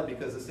they flood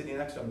because the city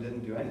next to them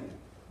didn't do anything?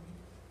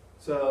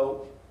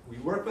 So we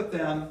work with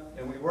them,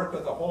 and we work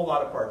with a whole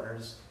lot of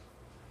partners.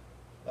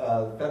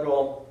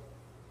 Federal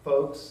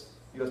folks,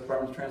 U.S.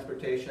 Department of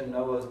Transportation,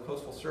 NOAA's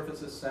Coastal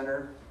Services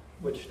Center,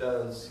 which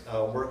does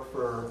work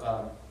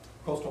for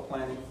coastal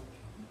planning.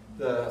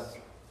 The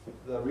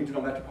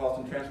Regional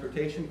Metropolitan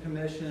Transportation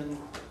Commission,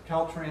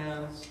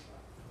 Caltrans,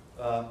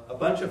 a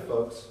bunch of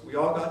folks. We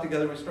all got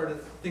together and we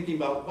started thinking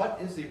about what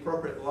is the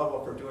appropriate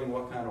level for doing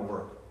what kind of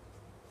work.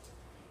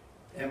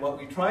 And what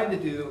we tried to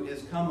do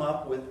is come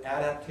up with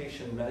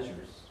adaptation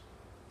measures.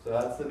 So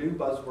that's the new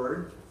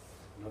buzzword.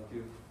 I don't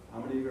know how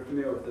many of you are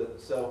familiar with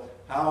it. So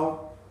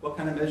what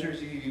kind of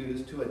measures you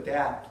use to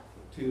adapt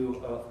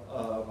to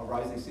a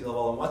rising sea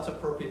level, and what's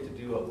appropriate to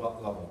do at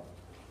what level.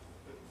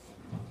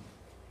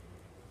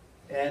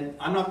 And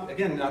I'm not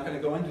going to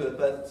go into it,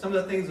 but some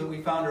of the things that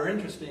we found are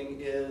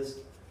interesting is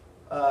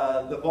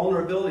the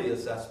vulnerability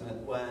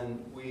assessment.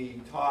 When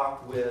we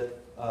talked with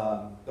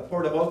the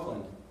Port of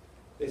Oakland,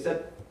 they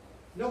said,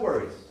 no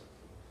worries,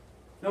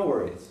 no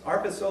worries.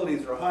 Our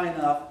facilities are high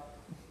enough,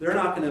 they're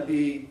not going to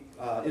be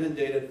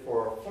inundated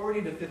for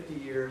 40 to 50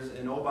 years,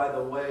 and oh, by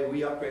the way,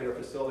 we upgrade our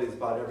facilities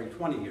about every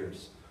 20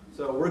 years.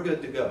 So we're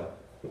good to go.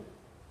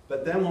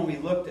 But then when we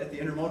looked at the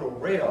intermodal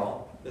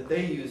rail that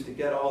they used to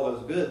get all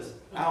those goods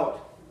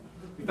out,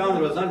 we found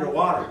that it was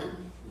underwater.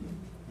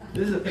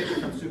 This is a picture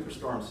from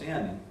Superstorm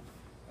Sandy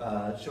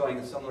showing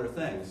a similar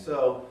thing.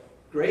 So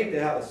great to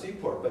have a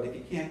seaport, but if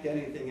you can't get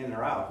anything in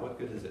or out, what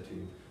good is it to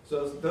you?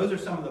 So those are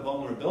some of the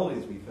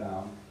vulnerabilities we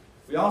found.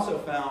 We also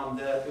found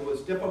that it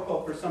was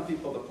difficult for some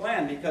people to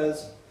plan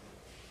because,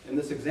 in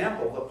this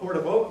example, the Port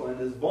of Oakland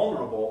is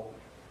vulnerable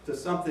to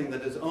something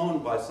that is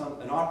owned by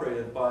and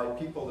operated by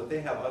people that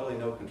they have utterly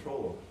no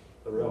control over,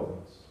 the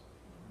railroads.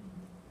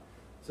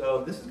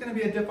 So this is going to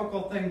be a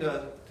difficult thing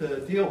to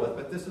deal with,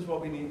 but this is what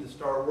we need to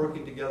start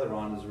working together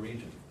on as a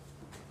region.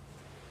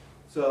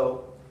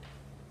 So,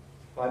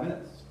 5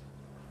 minutes.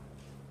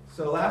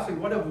 So lastly,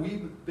 what have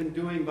we been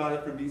doing about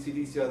it from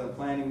BCDC other than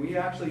planning? We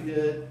actually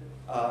did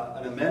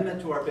an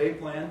amendment to our Bay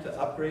Plan to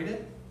upgrade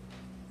it,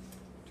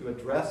 to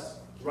address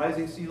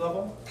rising sea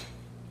level.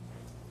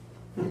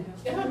 And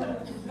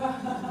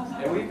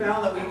we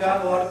found that we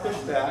got a lot of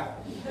pushback.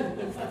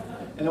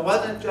 And it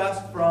wasn't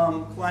just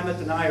from climate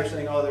deniers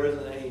saying, oh,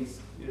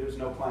 there's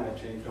no climate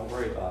change, don't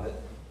worry about it.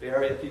 Bay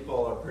Area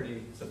people are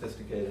pretty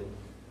sophisticated.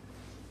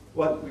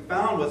 What we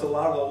found was a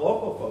lot of the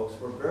local folks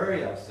were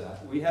very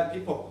upset. We had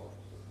people,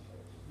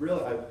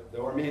 really, they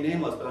were remain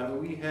nameless, but I mean,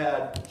 we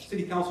had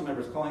city council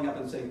members calling up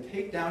and saying,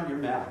 take down your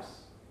maps.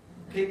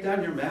 Take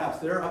down your maps,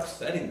 they're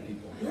upsetting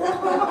people.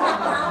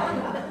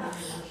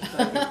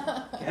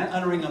 Can't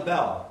unring a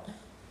bell.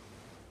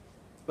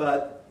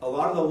 But a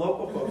lot of the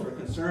local folks were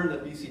concerned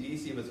that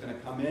BCDC was going to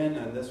come in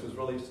and this was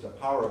really just a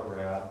power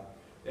grab.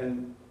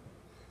 And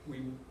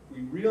we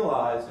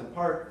realized in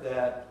part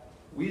that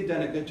we had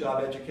done a good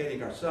job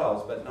educating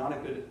ourselves, but not a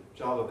good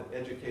job of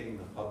educating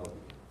the public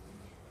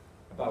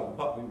about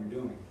what we were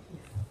doing.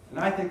 And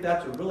I think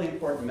that's a really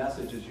important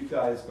message as you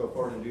guys go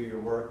forward and do your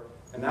work.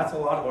 And that's a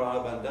lot of what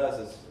Audubon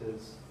does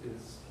is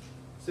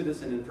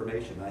citizen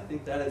information. I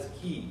think that is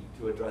key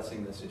to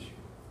addressing this issue.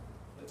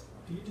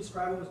 Can you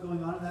describe what was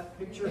going on in that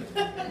picture?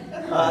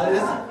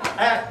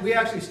 We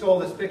actually stole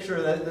this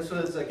picture. This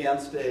was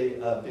against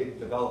a big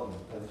development.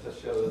 It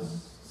just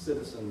shows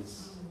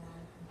citizens.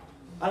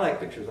 I like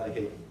pictures. I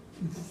hate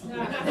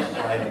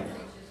writing.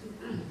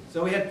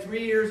 So we had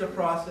 3 years of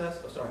process.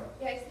 Oh, sorry.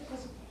 Yeah, I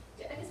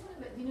just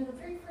want to, the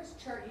very first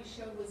chart you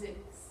showed, was it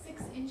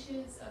 6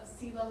 inches of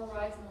sea level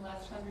rise in the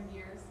last 100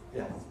 years?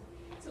 Yes.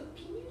 So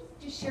can you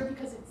just share,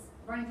 because it's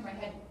running through my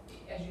head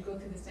as you go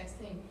through this next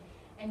thing,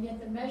 and yet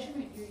the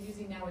measurement you're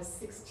using now is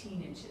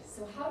 16 inches.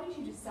 So how did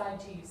you decide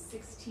to use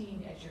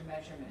 16 as your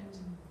measurement?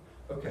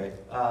 Okay.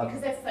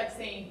 Because that's like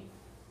saying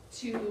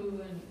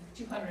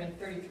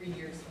 233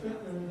 years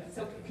from now.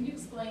 So can you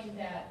explain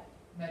that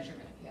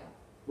measurement? Yeah.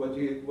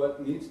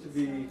 What needs to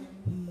be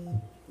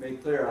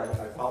made clear,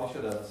 I probably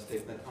should have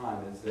stated at the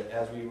time, is that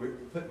as we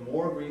put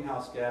more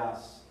greenhouse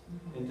gas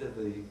into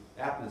the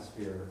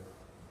atmosphere,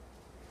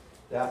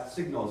 that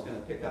signal is going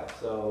to pick up.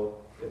 So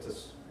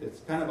it's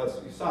kind of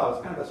you saw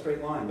it's kind of a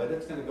straight line, but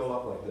it's going to go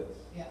up like this.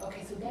 Yeah.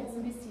 Okay. So that's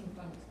missing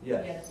from the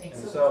other thing.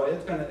 And so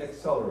it's going to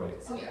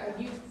accelerate. So are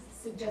you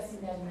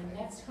suggesting that in the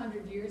next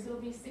 100 years it'll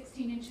be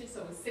 16 inches?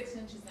 So it was 6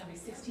 inches, now it'll be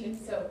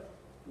 16. So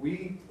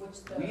we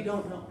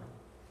don't know.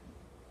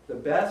 The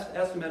best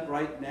estimate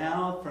right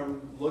now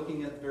from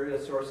looking at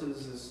various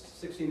sources is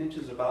 16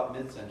 inches about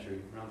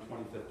mid-century, around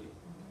 2050.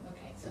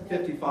 Okay, so and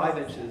 55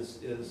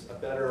 inches is a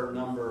better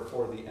number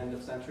for the end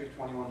of century,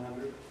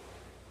 2100.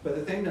 But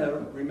the thing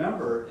to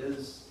remember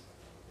is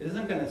it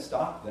isn't going to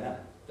stop then.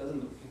 It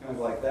doesn't kind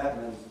of like that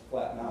and then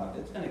flatten out.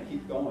 It's going to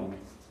keep going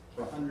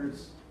for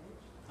hundreds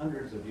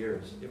hundreds of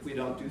years if we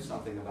don't do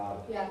something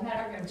about it. Yeah, I'm not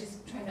arguing, I'm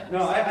just trying to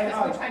No, understand, I because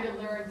know. we're trying to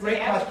learn Great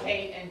to question.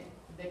 advocate and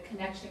the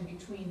connection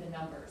between the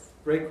numbers.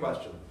 Great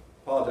question.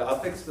 Apologize. I'll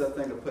fix the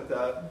thing to put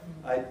that.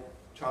 I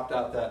chopped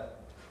out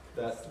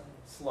that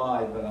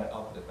slide, but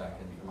I'll put it back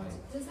into my.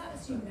 Does that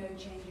assume no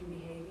change in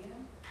behavior?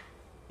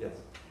 Yes.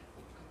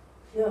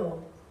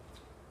 No.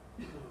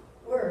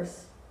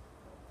 Worse.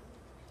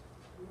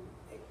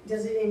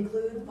 Does it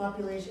include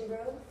population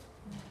growth?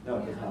 No,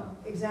 it does not.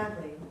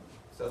 Exactly.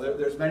 So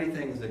there's many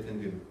things it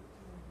can do.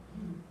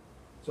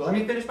 So let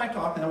me finish my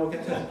talk, and then we'll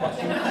get to the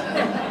question.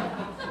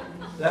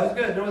 That was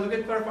good. That was a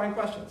good clarifying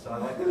question. So I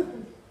like that.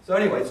 So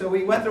anyway, so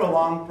we went through a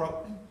long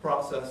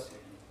process.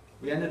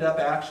 We ended up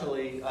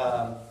actually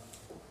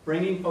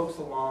bringing folks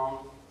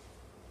along,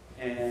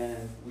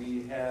 and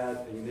we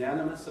had a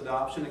unanimous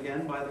adoption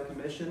again by the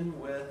commission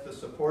with the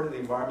support of the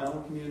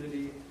environmental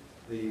community,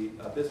 the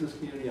business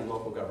community, and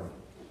local government.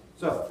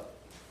 So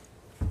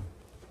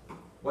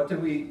what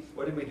did we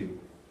do?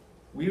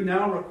 We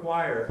now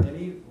require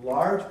any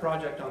large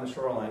project on the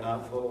shoreline,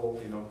 not little,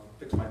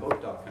 fix my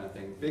boat dock kind of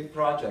thing. Big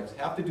projects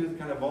have to do the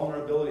kind of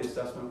vulnerability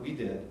assessment we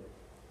did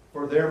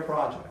for their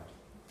project.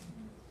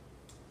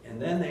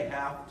 And then they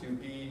have to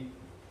be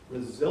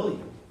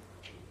resilient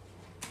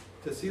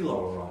to sea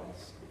level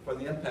rise for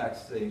the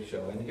impacts they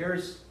show. And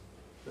here's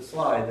the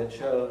slide that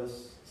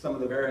shows some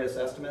of the various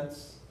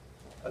estimates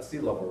of sea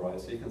level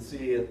rise. So you can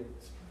see it,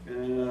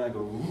 and I go,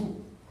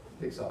 ooh,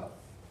 takes off.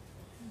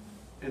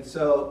 And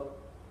so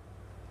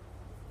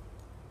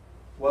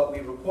what we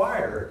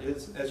require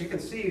is, as you can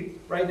see,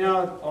 right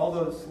now, all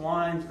those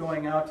lines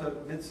going out to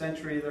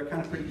mid-century, they're kind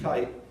of pretty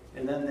tight,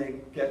 and then they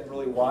get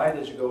really wide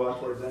as you go out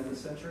towards end of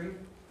century.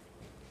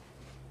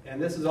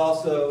 And this is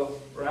also,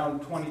 around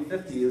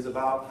 2050, is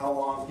about how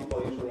long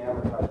people usually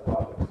amortize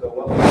projects. So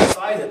what we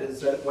decided is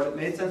that what it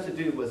made sense to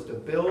do was to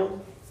build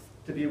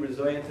to be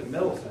resilient to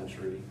middle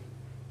century,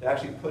 to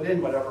actually put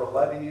in whatever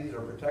levees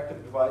or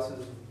protective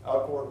devices,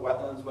 outboard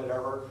wetlands,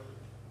 whatever,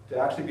 to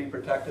actually be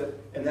protected,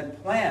 and then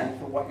plan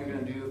for what you're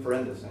going to do for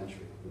end of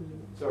century.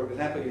 So for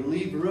example, you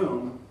leave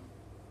room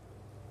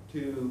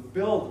to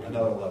build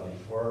another levee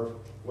or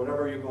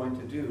whatever you're going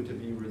to do to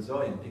be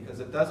resilient, because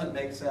it doesn't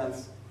make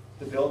sense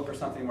to build for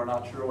something we're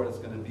not sure what it's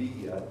going to be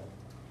yet.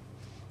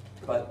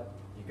 But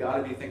you got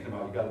to be thinking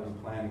about it, you got to be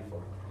planning for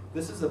it.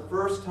 This is the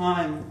first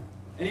time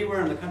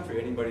anywhere in the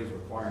country anybody's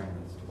requiring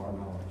this, to our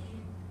knowledge.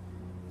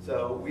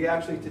 So we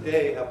actually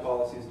today have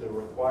policies that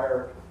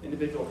require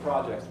individual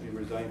projects to be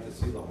resilient to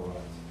sea level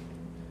rise.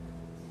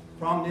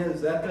 Problem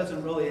is that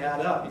doesn't really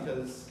add up,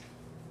 because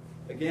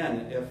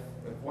again, if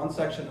one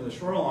section of the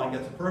shoreline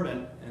gets a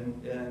permit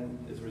and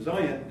is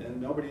resilient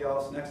and nobody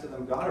else next to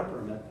them got a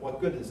permit,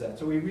 what good is that?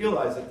 So we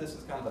realize that this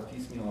is kind of a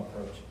piecemeal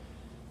approach.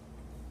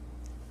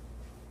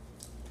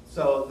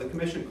 So the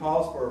commission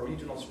calls for a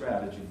regional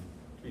strategy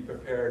to be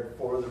prepared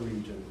for the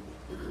region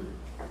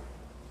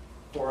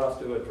for us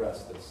to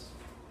address this.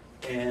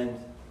 And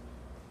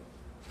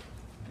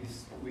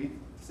we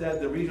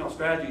said the regional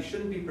strategy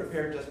shouldn't be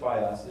prepared just by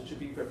us, it should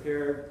be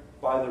prepared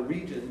by the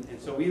region. And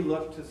so we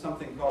looked to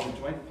something called the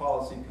Joint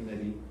Policy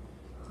Committee,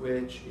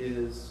 which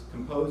is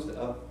composed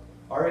of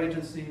our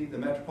agency, the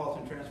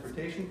Metropolitan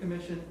Transportation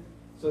Commission,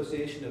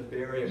 Association of Bay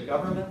Area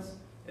Governments,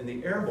 and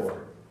the Air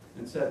Board,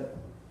 and said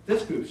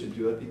this group should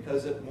do it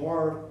because it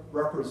more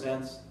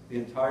represents the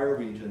entire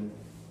region.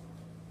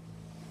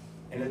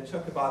 And it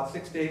took about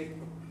 6 to 8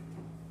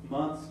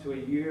 months to a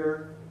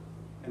year,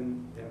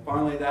 and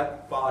finally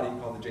that body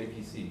called the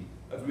JPC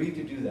agreed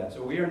to do that.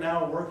 So we are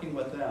now working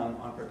with them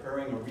on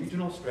preparing a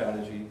regional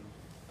strategy,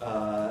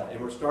 and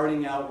we're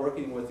starting out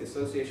working with the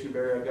Association of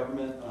Area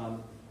Government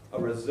on a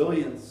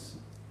resilience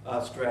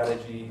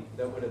strategy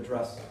that would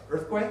address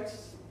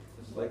earthquakes,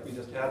 just like we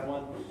just had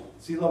one,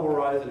 sea level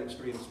rise, and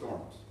extreme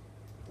storms.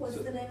 What's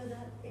the name of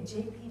that? A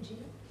JPG?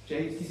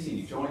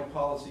 JPC, Joint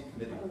Policy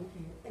Committee.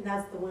 Okay. And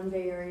that's the One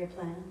Bay Area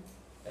Plan?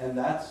 And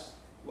that's,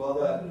 well,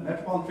 the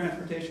Metropolitan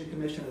Transportation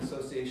Commission,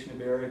 Association of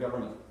Bay Area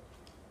Government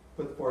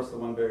put forth the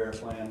One Bay Area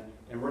Plan,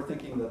 and we're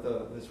thinking that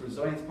this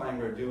resilience plan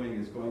we're doing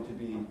is going to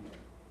be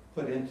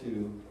put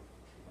into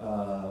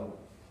the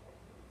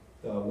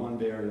One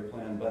Bay Area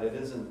Plan, but it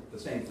isn't the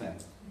same thing.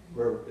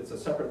 It's a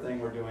separate thing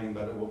we're doing,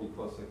 but it will be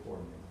closely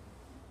coordinated.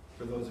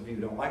 For those of you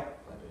who don't like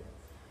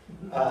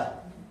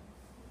that.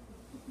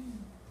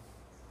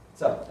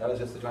 So that was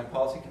just the Joint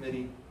Policy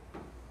Committee.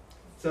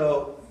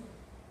 So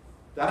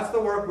that's the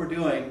work we're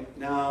doing.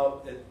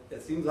 Now,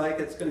 it seems like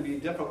it's going to be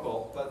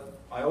difficult, but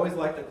I always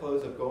like to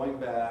close of going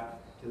back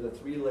to the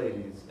three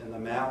ladies and the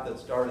map that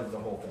started the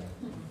whole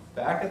thing.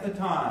 Back at the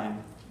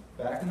time,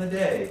 back in the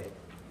day,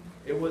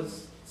 it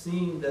was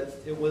seen that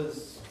it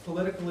was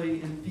politically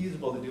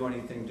infeasible to do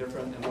anything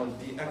different and would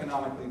be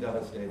economically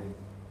devastating.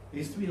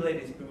 These three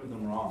ladies proved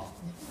them wrong.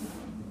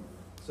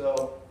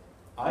 So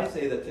I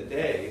say that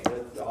today,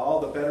 with all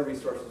the better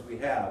resources we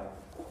have,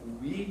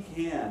 we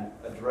can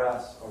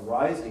address a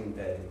rising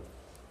bay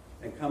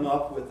and come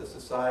up with a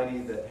society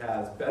that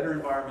has better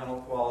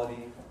environmental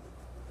quality,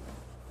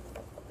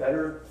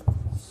 better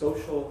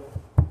social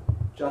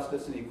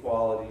justice and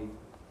equality,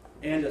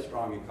 and a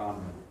strong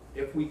economy.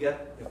 If we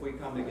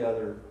come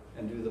together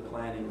and do the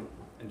planning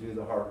and do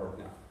the hard work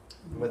now.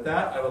 And with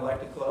that, I would like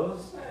to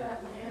close. I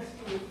ask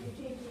you, do you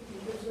think you can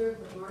preserve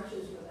the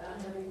marshes without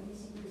having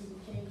BCDC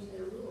change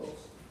their rules?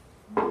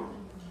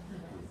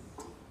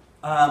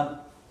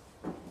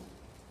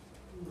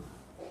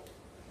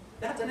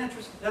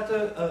 That's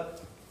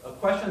a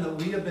question that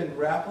we have been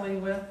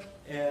grappling with,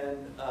 and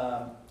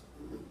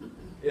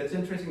it's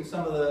interesting,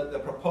 some of the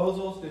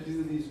proposals to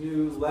do these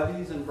new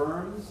levees and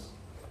berms,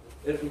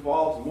 it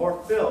involves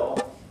more fill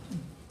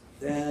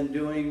than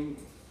doing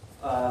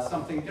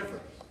something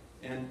different.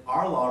 And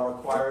our law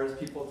requires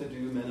people to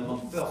do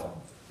minimum fill.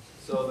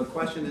 So the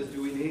question is,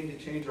 do we need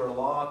to change our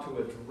law to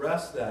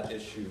address that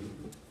issue,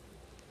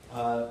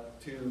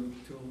 to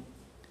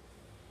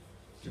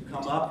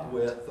come up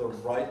with the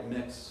right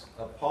mix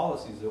of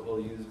policies that we'll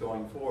use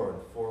going forward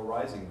for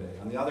Rising Bay?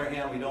 On the other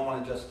hand, we don't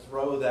want to just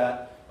throw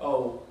that,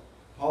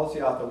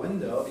 policy out the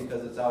window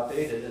because it's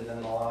outdated and then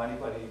allow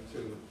anybody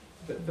to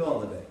put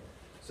fill in the bay.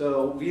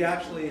 So we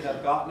actually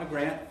have gotten a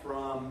grant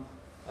from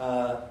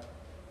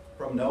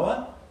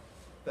NOAA,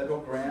 federal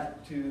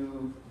grant,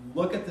 to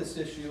look at this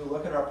issue,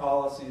 look at our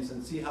policies,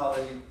 and see how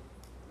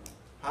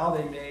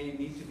they may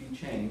need to be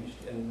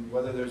changed, and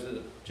whether there's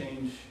a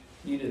change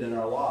needed in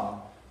our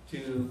law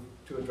to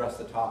address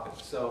the topic.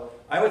 So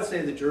I would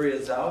say the jury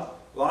is out.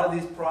 A lot of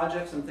these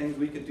projects and things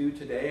we could do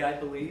today, I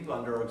believe,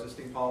 under our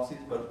existing policies,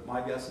 but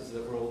my guess is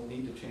that we'll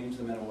need to change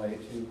them in a way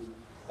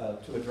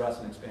to address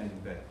an expanding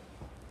bay.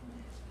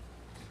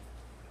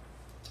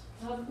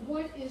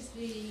 What is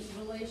the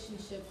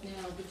relationship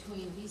now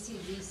between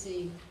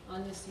BCDC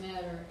on this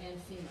matter and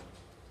FEMA?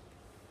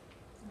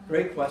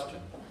 Great question.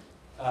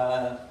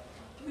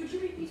 Would you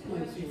repeat the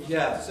question?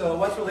 Yeah, so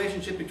what's the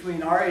relationship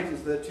between our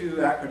agency, the two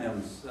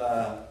acronyms,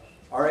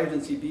 our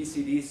agency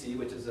BCDC,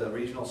 which is a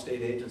regional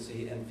state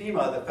agency, and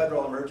FEMA, the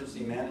Federal Emergency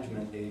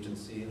Management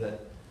Agency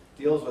that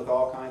deals with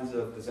all kinds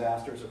of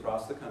disasters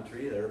across the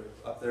country. They're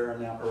up there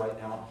in Napa right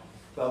now.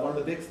 But one of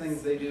the big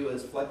things they do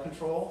is flood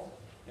control,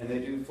 and they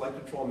do flood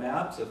control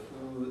maps of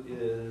who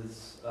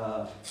is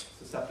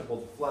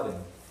susceptible to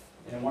flooding.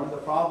 And one of the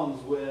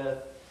problems with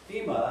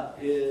FEMA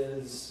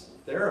is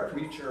they're a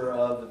creature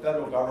of the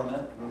federal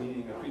government,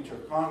 meaning a creature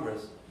of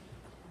Congress.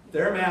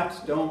 Their maps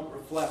don't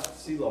reflect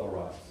sea level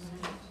rise.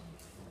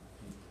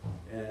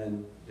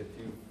 And if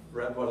you've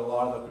read what a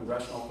lot of the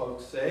congressional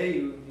folks say,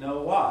 you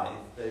know why.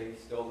 They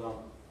still don't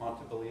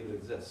want to believe it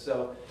exists.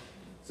 So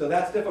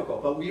that's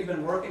difficult. But we've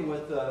been working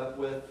with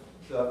the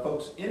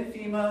folks in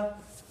FEMA.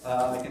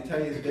 I can tell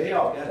you they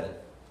all get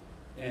it.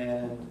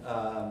 And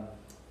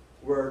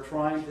we're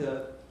trying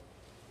to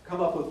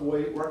come up with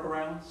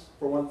workarounds.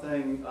 For one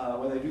thing,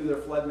 when they do their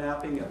flood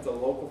mapping, if the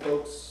local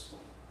folks,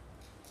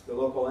 the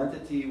local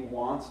entity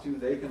wants to,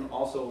 they can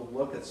also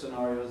look at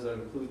scenarios that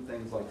include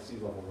things like sea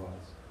level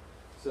rise.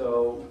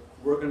 So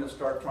we're going to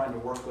start trying to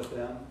work with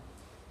them.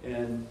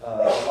 And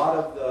a lot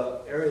of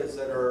the areas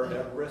that are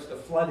at risk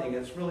of flooding,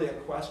 it's really a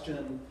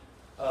question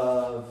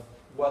of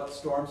what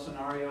storm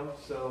scenario.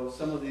 So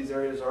some of these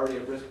areas are already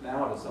at risk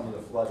now to some of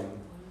the flooding.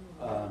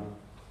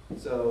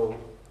 So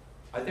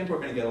I think we're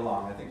going to get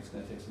along. I think it's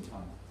going to take some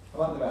time.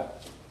 How about in the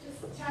back?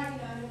 Just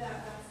tagging on to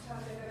that last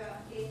topic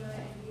about FEMA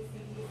and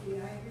BCDC,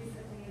 I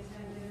recently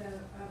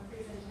attended a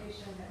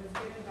presentation that was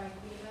given by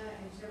FEMA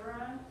in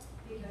Tiburon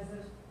because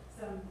of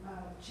some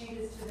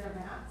changes to their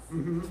maps.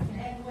 Mm-hmm.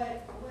 And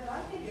what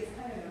I think is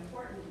kind of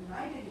important, and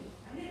I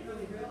didn't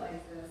really realize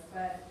this,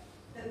 but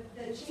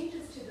the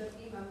changes to the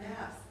FEMA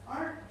maps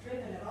aren't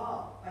driven at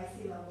all by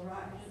sea level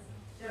rise.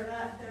 They're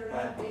not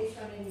based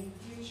on any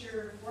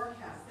future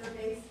forecasts. They're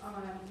based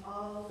on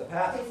all the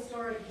past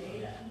historic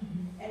data.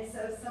 And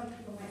so some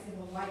people might say,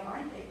 well, why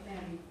aren't they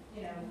planning,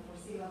 for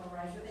sea level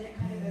rise? But then it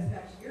kind of goes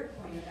back to your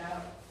point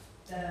about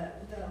the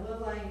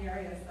low-lying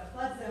areas, the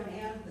flood zone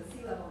and the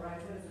sea level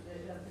rise. What is it?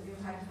 The new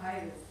high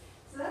tide is.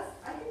 So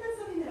I think that's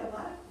something that a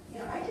lot of,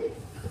 I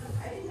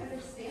didn't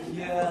understand.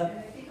 Yeah. That. And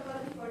I think a lot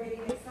of people are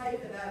getting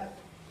excited about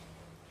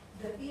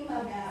the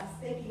FEMA maps,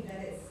 thinking that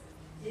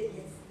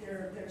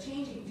they're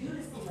changing due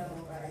to sea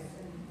level rise,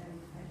 and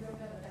I don't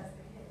know that that's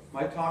the case.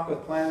 My talk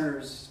with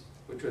planners,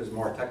 which was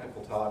more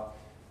technical talk,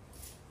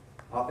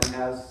 often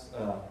has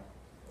a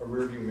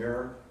rearview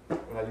mirror.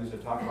 But I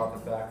usually talk about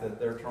the fact that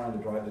they're trying to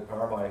drive the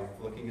car by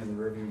looking in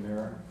the rearview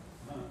mirror,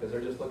 because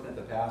they're just looking at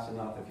the past and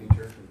not the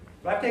future.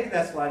 But I've taken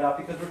that slide off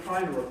because we're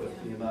trying to work with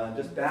FEMA, and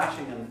just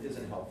bashing them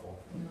isn't helpful.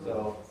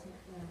 So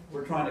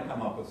we're trying to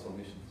come up with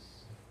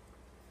solutions.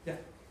 Yeah.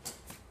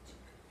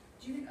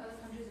 Do you think other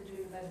countries are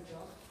doing a better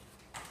job?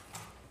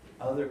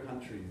 Other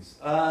countries.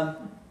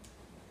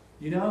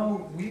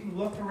 We've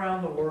looked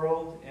around the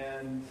world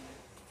and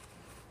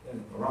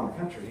around the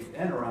country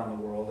and around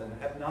the world and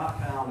have not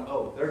found,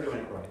 they're doing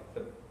it right.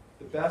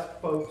 The best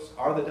folks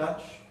are the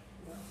Dutch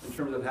in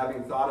terms of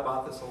having thought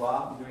about this a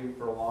lot and doing it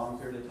for a long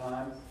period of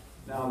time.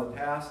 Now, in the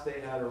past, they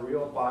had a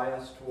real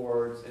bias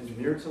towards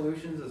engineered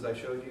solutions, as I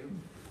showed you,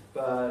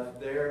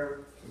 but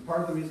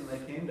part of the reason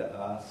they came to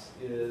us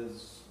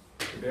is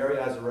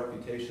Bavaria has a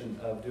reputation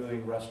of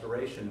doing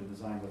restoration and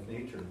design with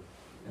nature.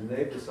 And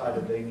they've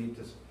decided they need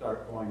to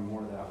start going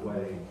more that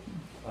way.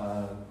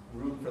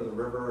 Room for the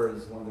River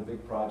is one of the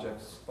big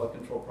projects. Flood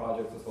control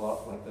project is a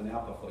lot like the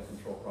Napa flood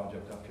control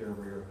project up here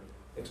where you're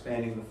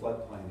expanding the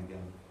floodplain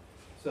again.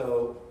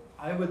 So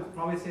I would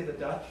probably say the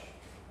Dutch.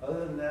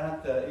 Other than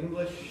that, the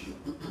English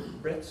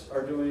Brits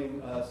are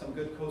doing some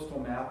good coastal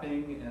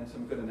mapping and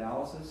some good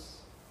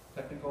analysis,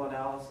 technical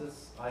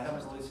analysis. I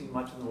haven't really seen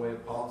much in the way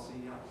of policy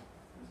yet.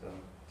 So.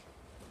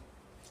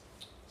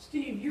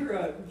 Steve, you're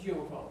a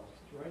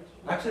geomorphologist, right?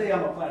 Actually,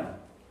 I'm a planner,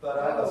 but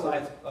I have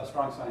a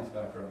strong science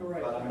background,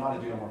 Right. but I'm not a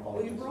geomorphologist.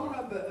 Well, you brought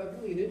up a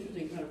really an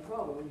interesting kind of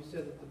problem when you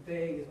said that the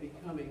bay is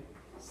becoming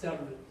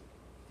sediment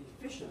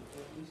deficient,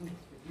 or at least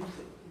it's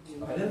reducing.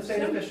 I didn't say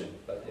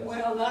deficient, but yes.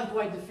 Well, not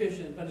quite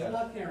deficient, but Yes. it's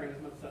not carrying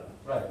as much sediment.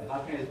 Right,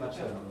 not carrying as much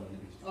sediment as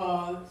it used to.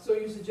 So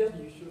you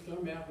suggested you should show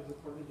a map of the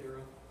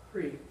Corcadero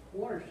Creek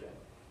watershed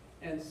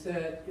and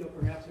said,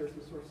 perhaps there's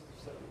some sources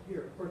of sediment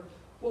here. Of course,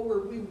 what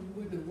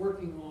we've been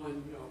working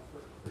on,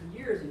 for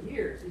years and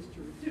years is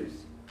to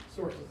reduce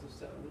sources of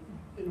sediment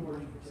in order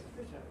to protect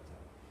fish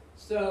habitat.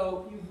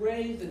 So you've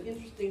raised an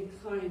interesting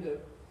kind of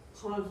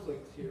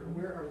conflict here.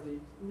 Where are the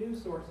new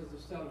sources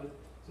of sediment?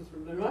 Since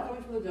they're not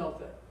coming from the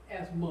delta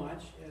as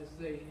much as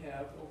they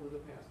have over the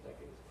past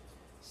decades.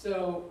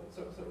 So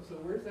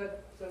where's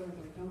that sediment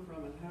going to come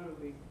from, and how do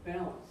we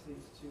balance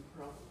these two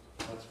problems?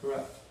 That's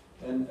correct.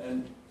 And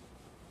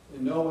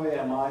in no way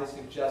am I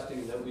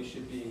suggesting that we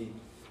should be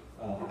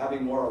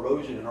having more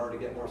erosion in order to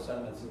get more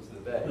sediments into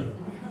the bay.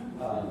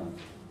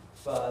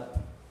 But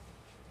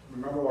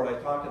remember what I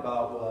talked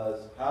about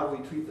was how do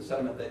we treat the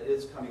sediment that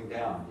is coming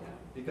down?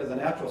 Because the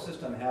natural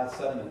system has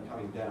sediment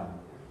coming down.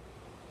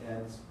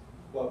 And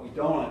what we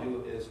don't want to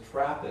do is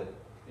trap it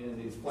in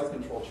these flood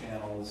control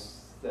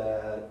channels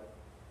that,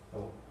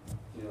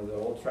 the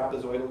old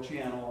trapezoidal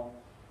channel,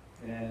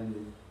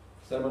 and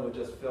sediment would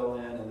just fill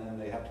in, and then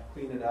they have to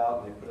clean it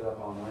out and they put it up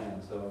on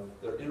land. So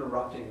they're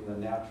interrupting the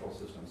natural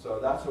system. So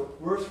that's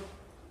what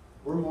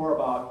we're more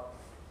about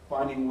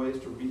finding ways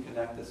to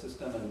reconnect the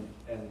system,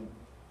 and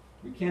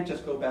we can't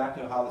just go back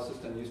to how the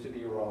system used to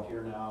be. We're all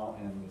here now,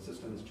 and the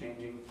system is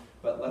changing.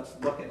 But let's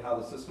look at how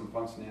the system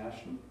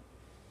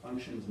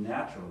functions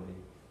naturally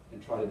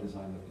and try to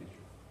design the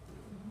future.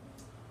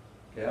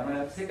 Okay, I'm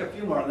going to take a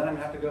few more, and then I'm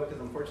going to have to go because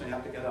unfortunately I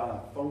have to get on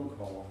a phone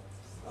call.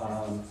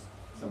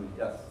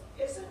 Yes?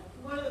 Isn't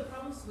one of the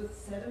problems with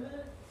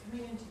sediment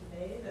coming into the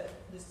bay that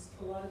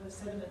a lot of the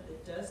sediment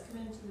that does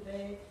come into the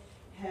bay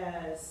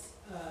has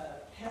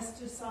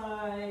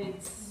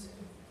pesticides,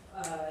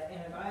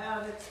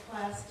 antibiotics,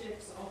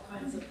 plastics, all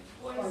kinds of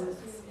poisons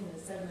in the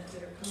sediment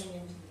that are coming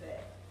into the bay?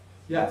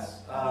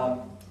 Yes,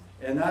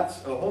 and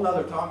that's a whole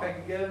other talk I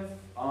could give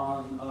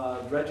on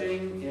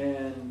dredging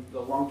and the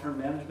long-term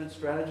management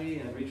strategy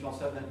and regional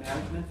sediment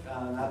management.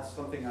 And that's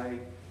something I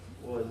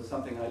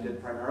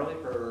did primarily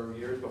for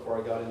years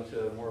before I got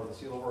into more of the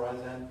sea level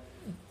rise end.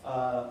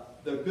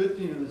 The good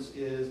news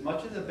is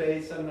much of the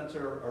bay sediments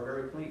are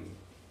very clean.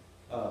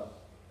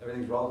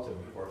 Everything's relative,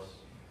 of course,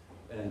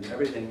 and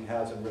everything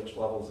has enriched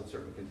levels of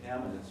certain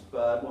contaminants.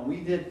 But when we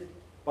did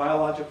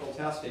biological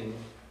testing,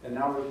 and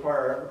now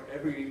require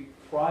every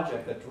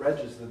project that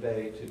dredges the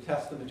bay to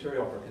test the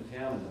material for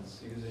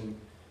contaminants using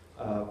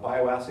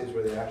bioassays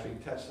where they actually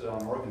test it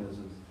on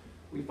organisms,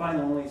 we find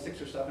only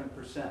 6 or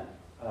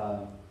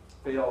 7%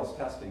 fails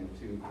testing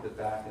to put it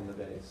back in the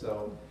bay.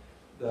 So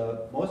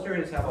most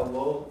areas have a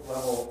low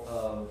level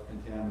of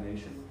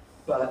contamination,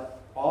 but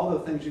all the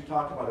things you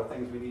talked about are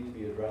things we need to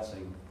be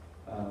addressing.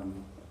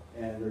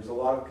 And there's a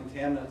lot of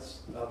contaminants,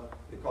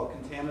 they call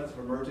contaminants of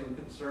emerging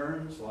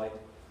concerns, like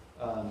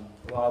a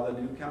lot of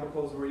the new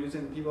chemicals we're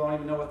using, people don't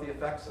even know what the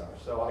effects are.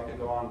 So I could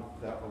go on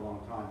that for a long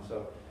time.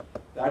 So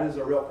that is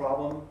a real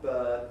problem,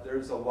 but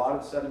there's a lot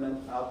of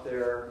sediment out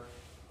there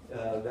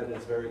that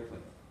is very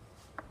clean.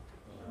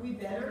 Are we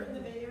better in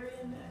the Bay Area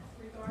in that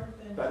regard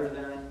than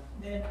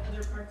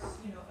other parts,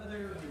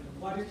 other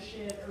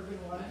watershed, urban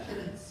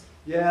watersheds?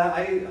 Yeah,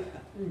 I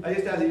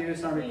used to have the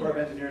U.S. Army Corps of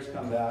Engineers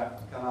come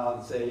out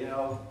and say,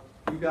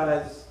 you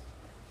guys,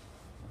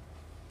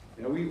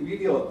 we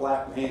deal with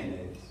black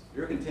mayonnaise.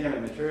 Your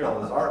contaminated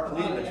material is our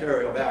clean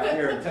material back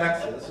here in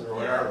Texas or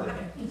wherever.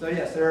 So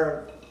yes,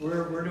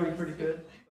 we're doing pretty good.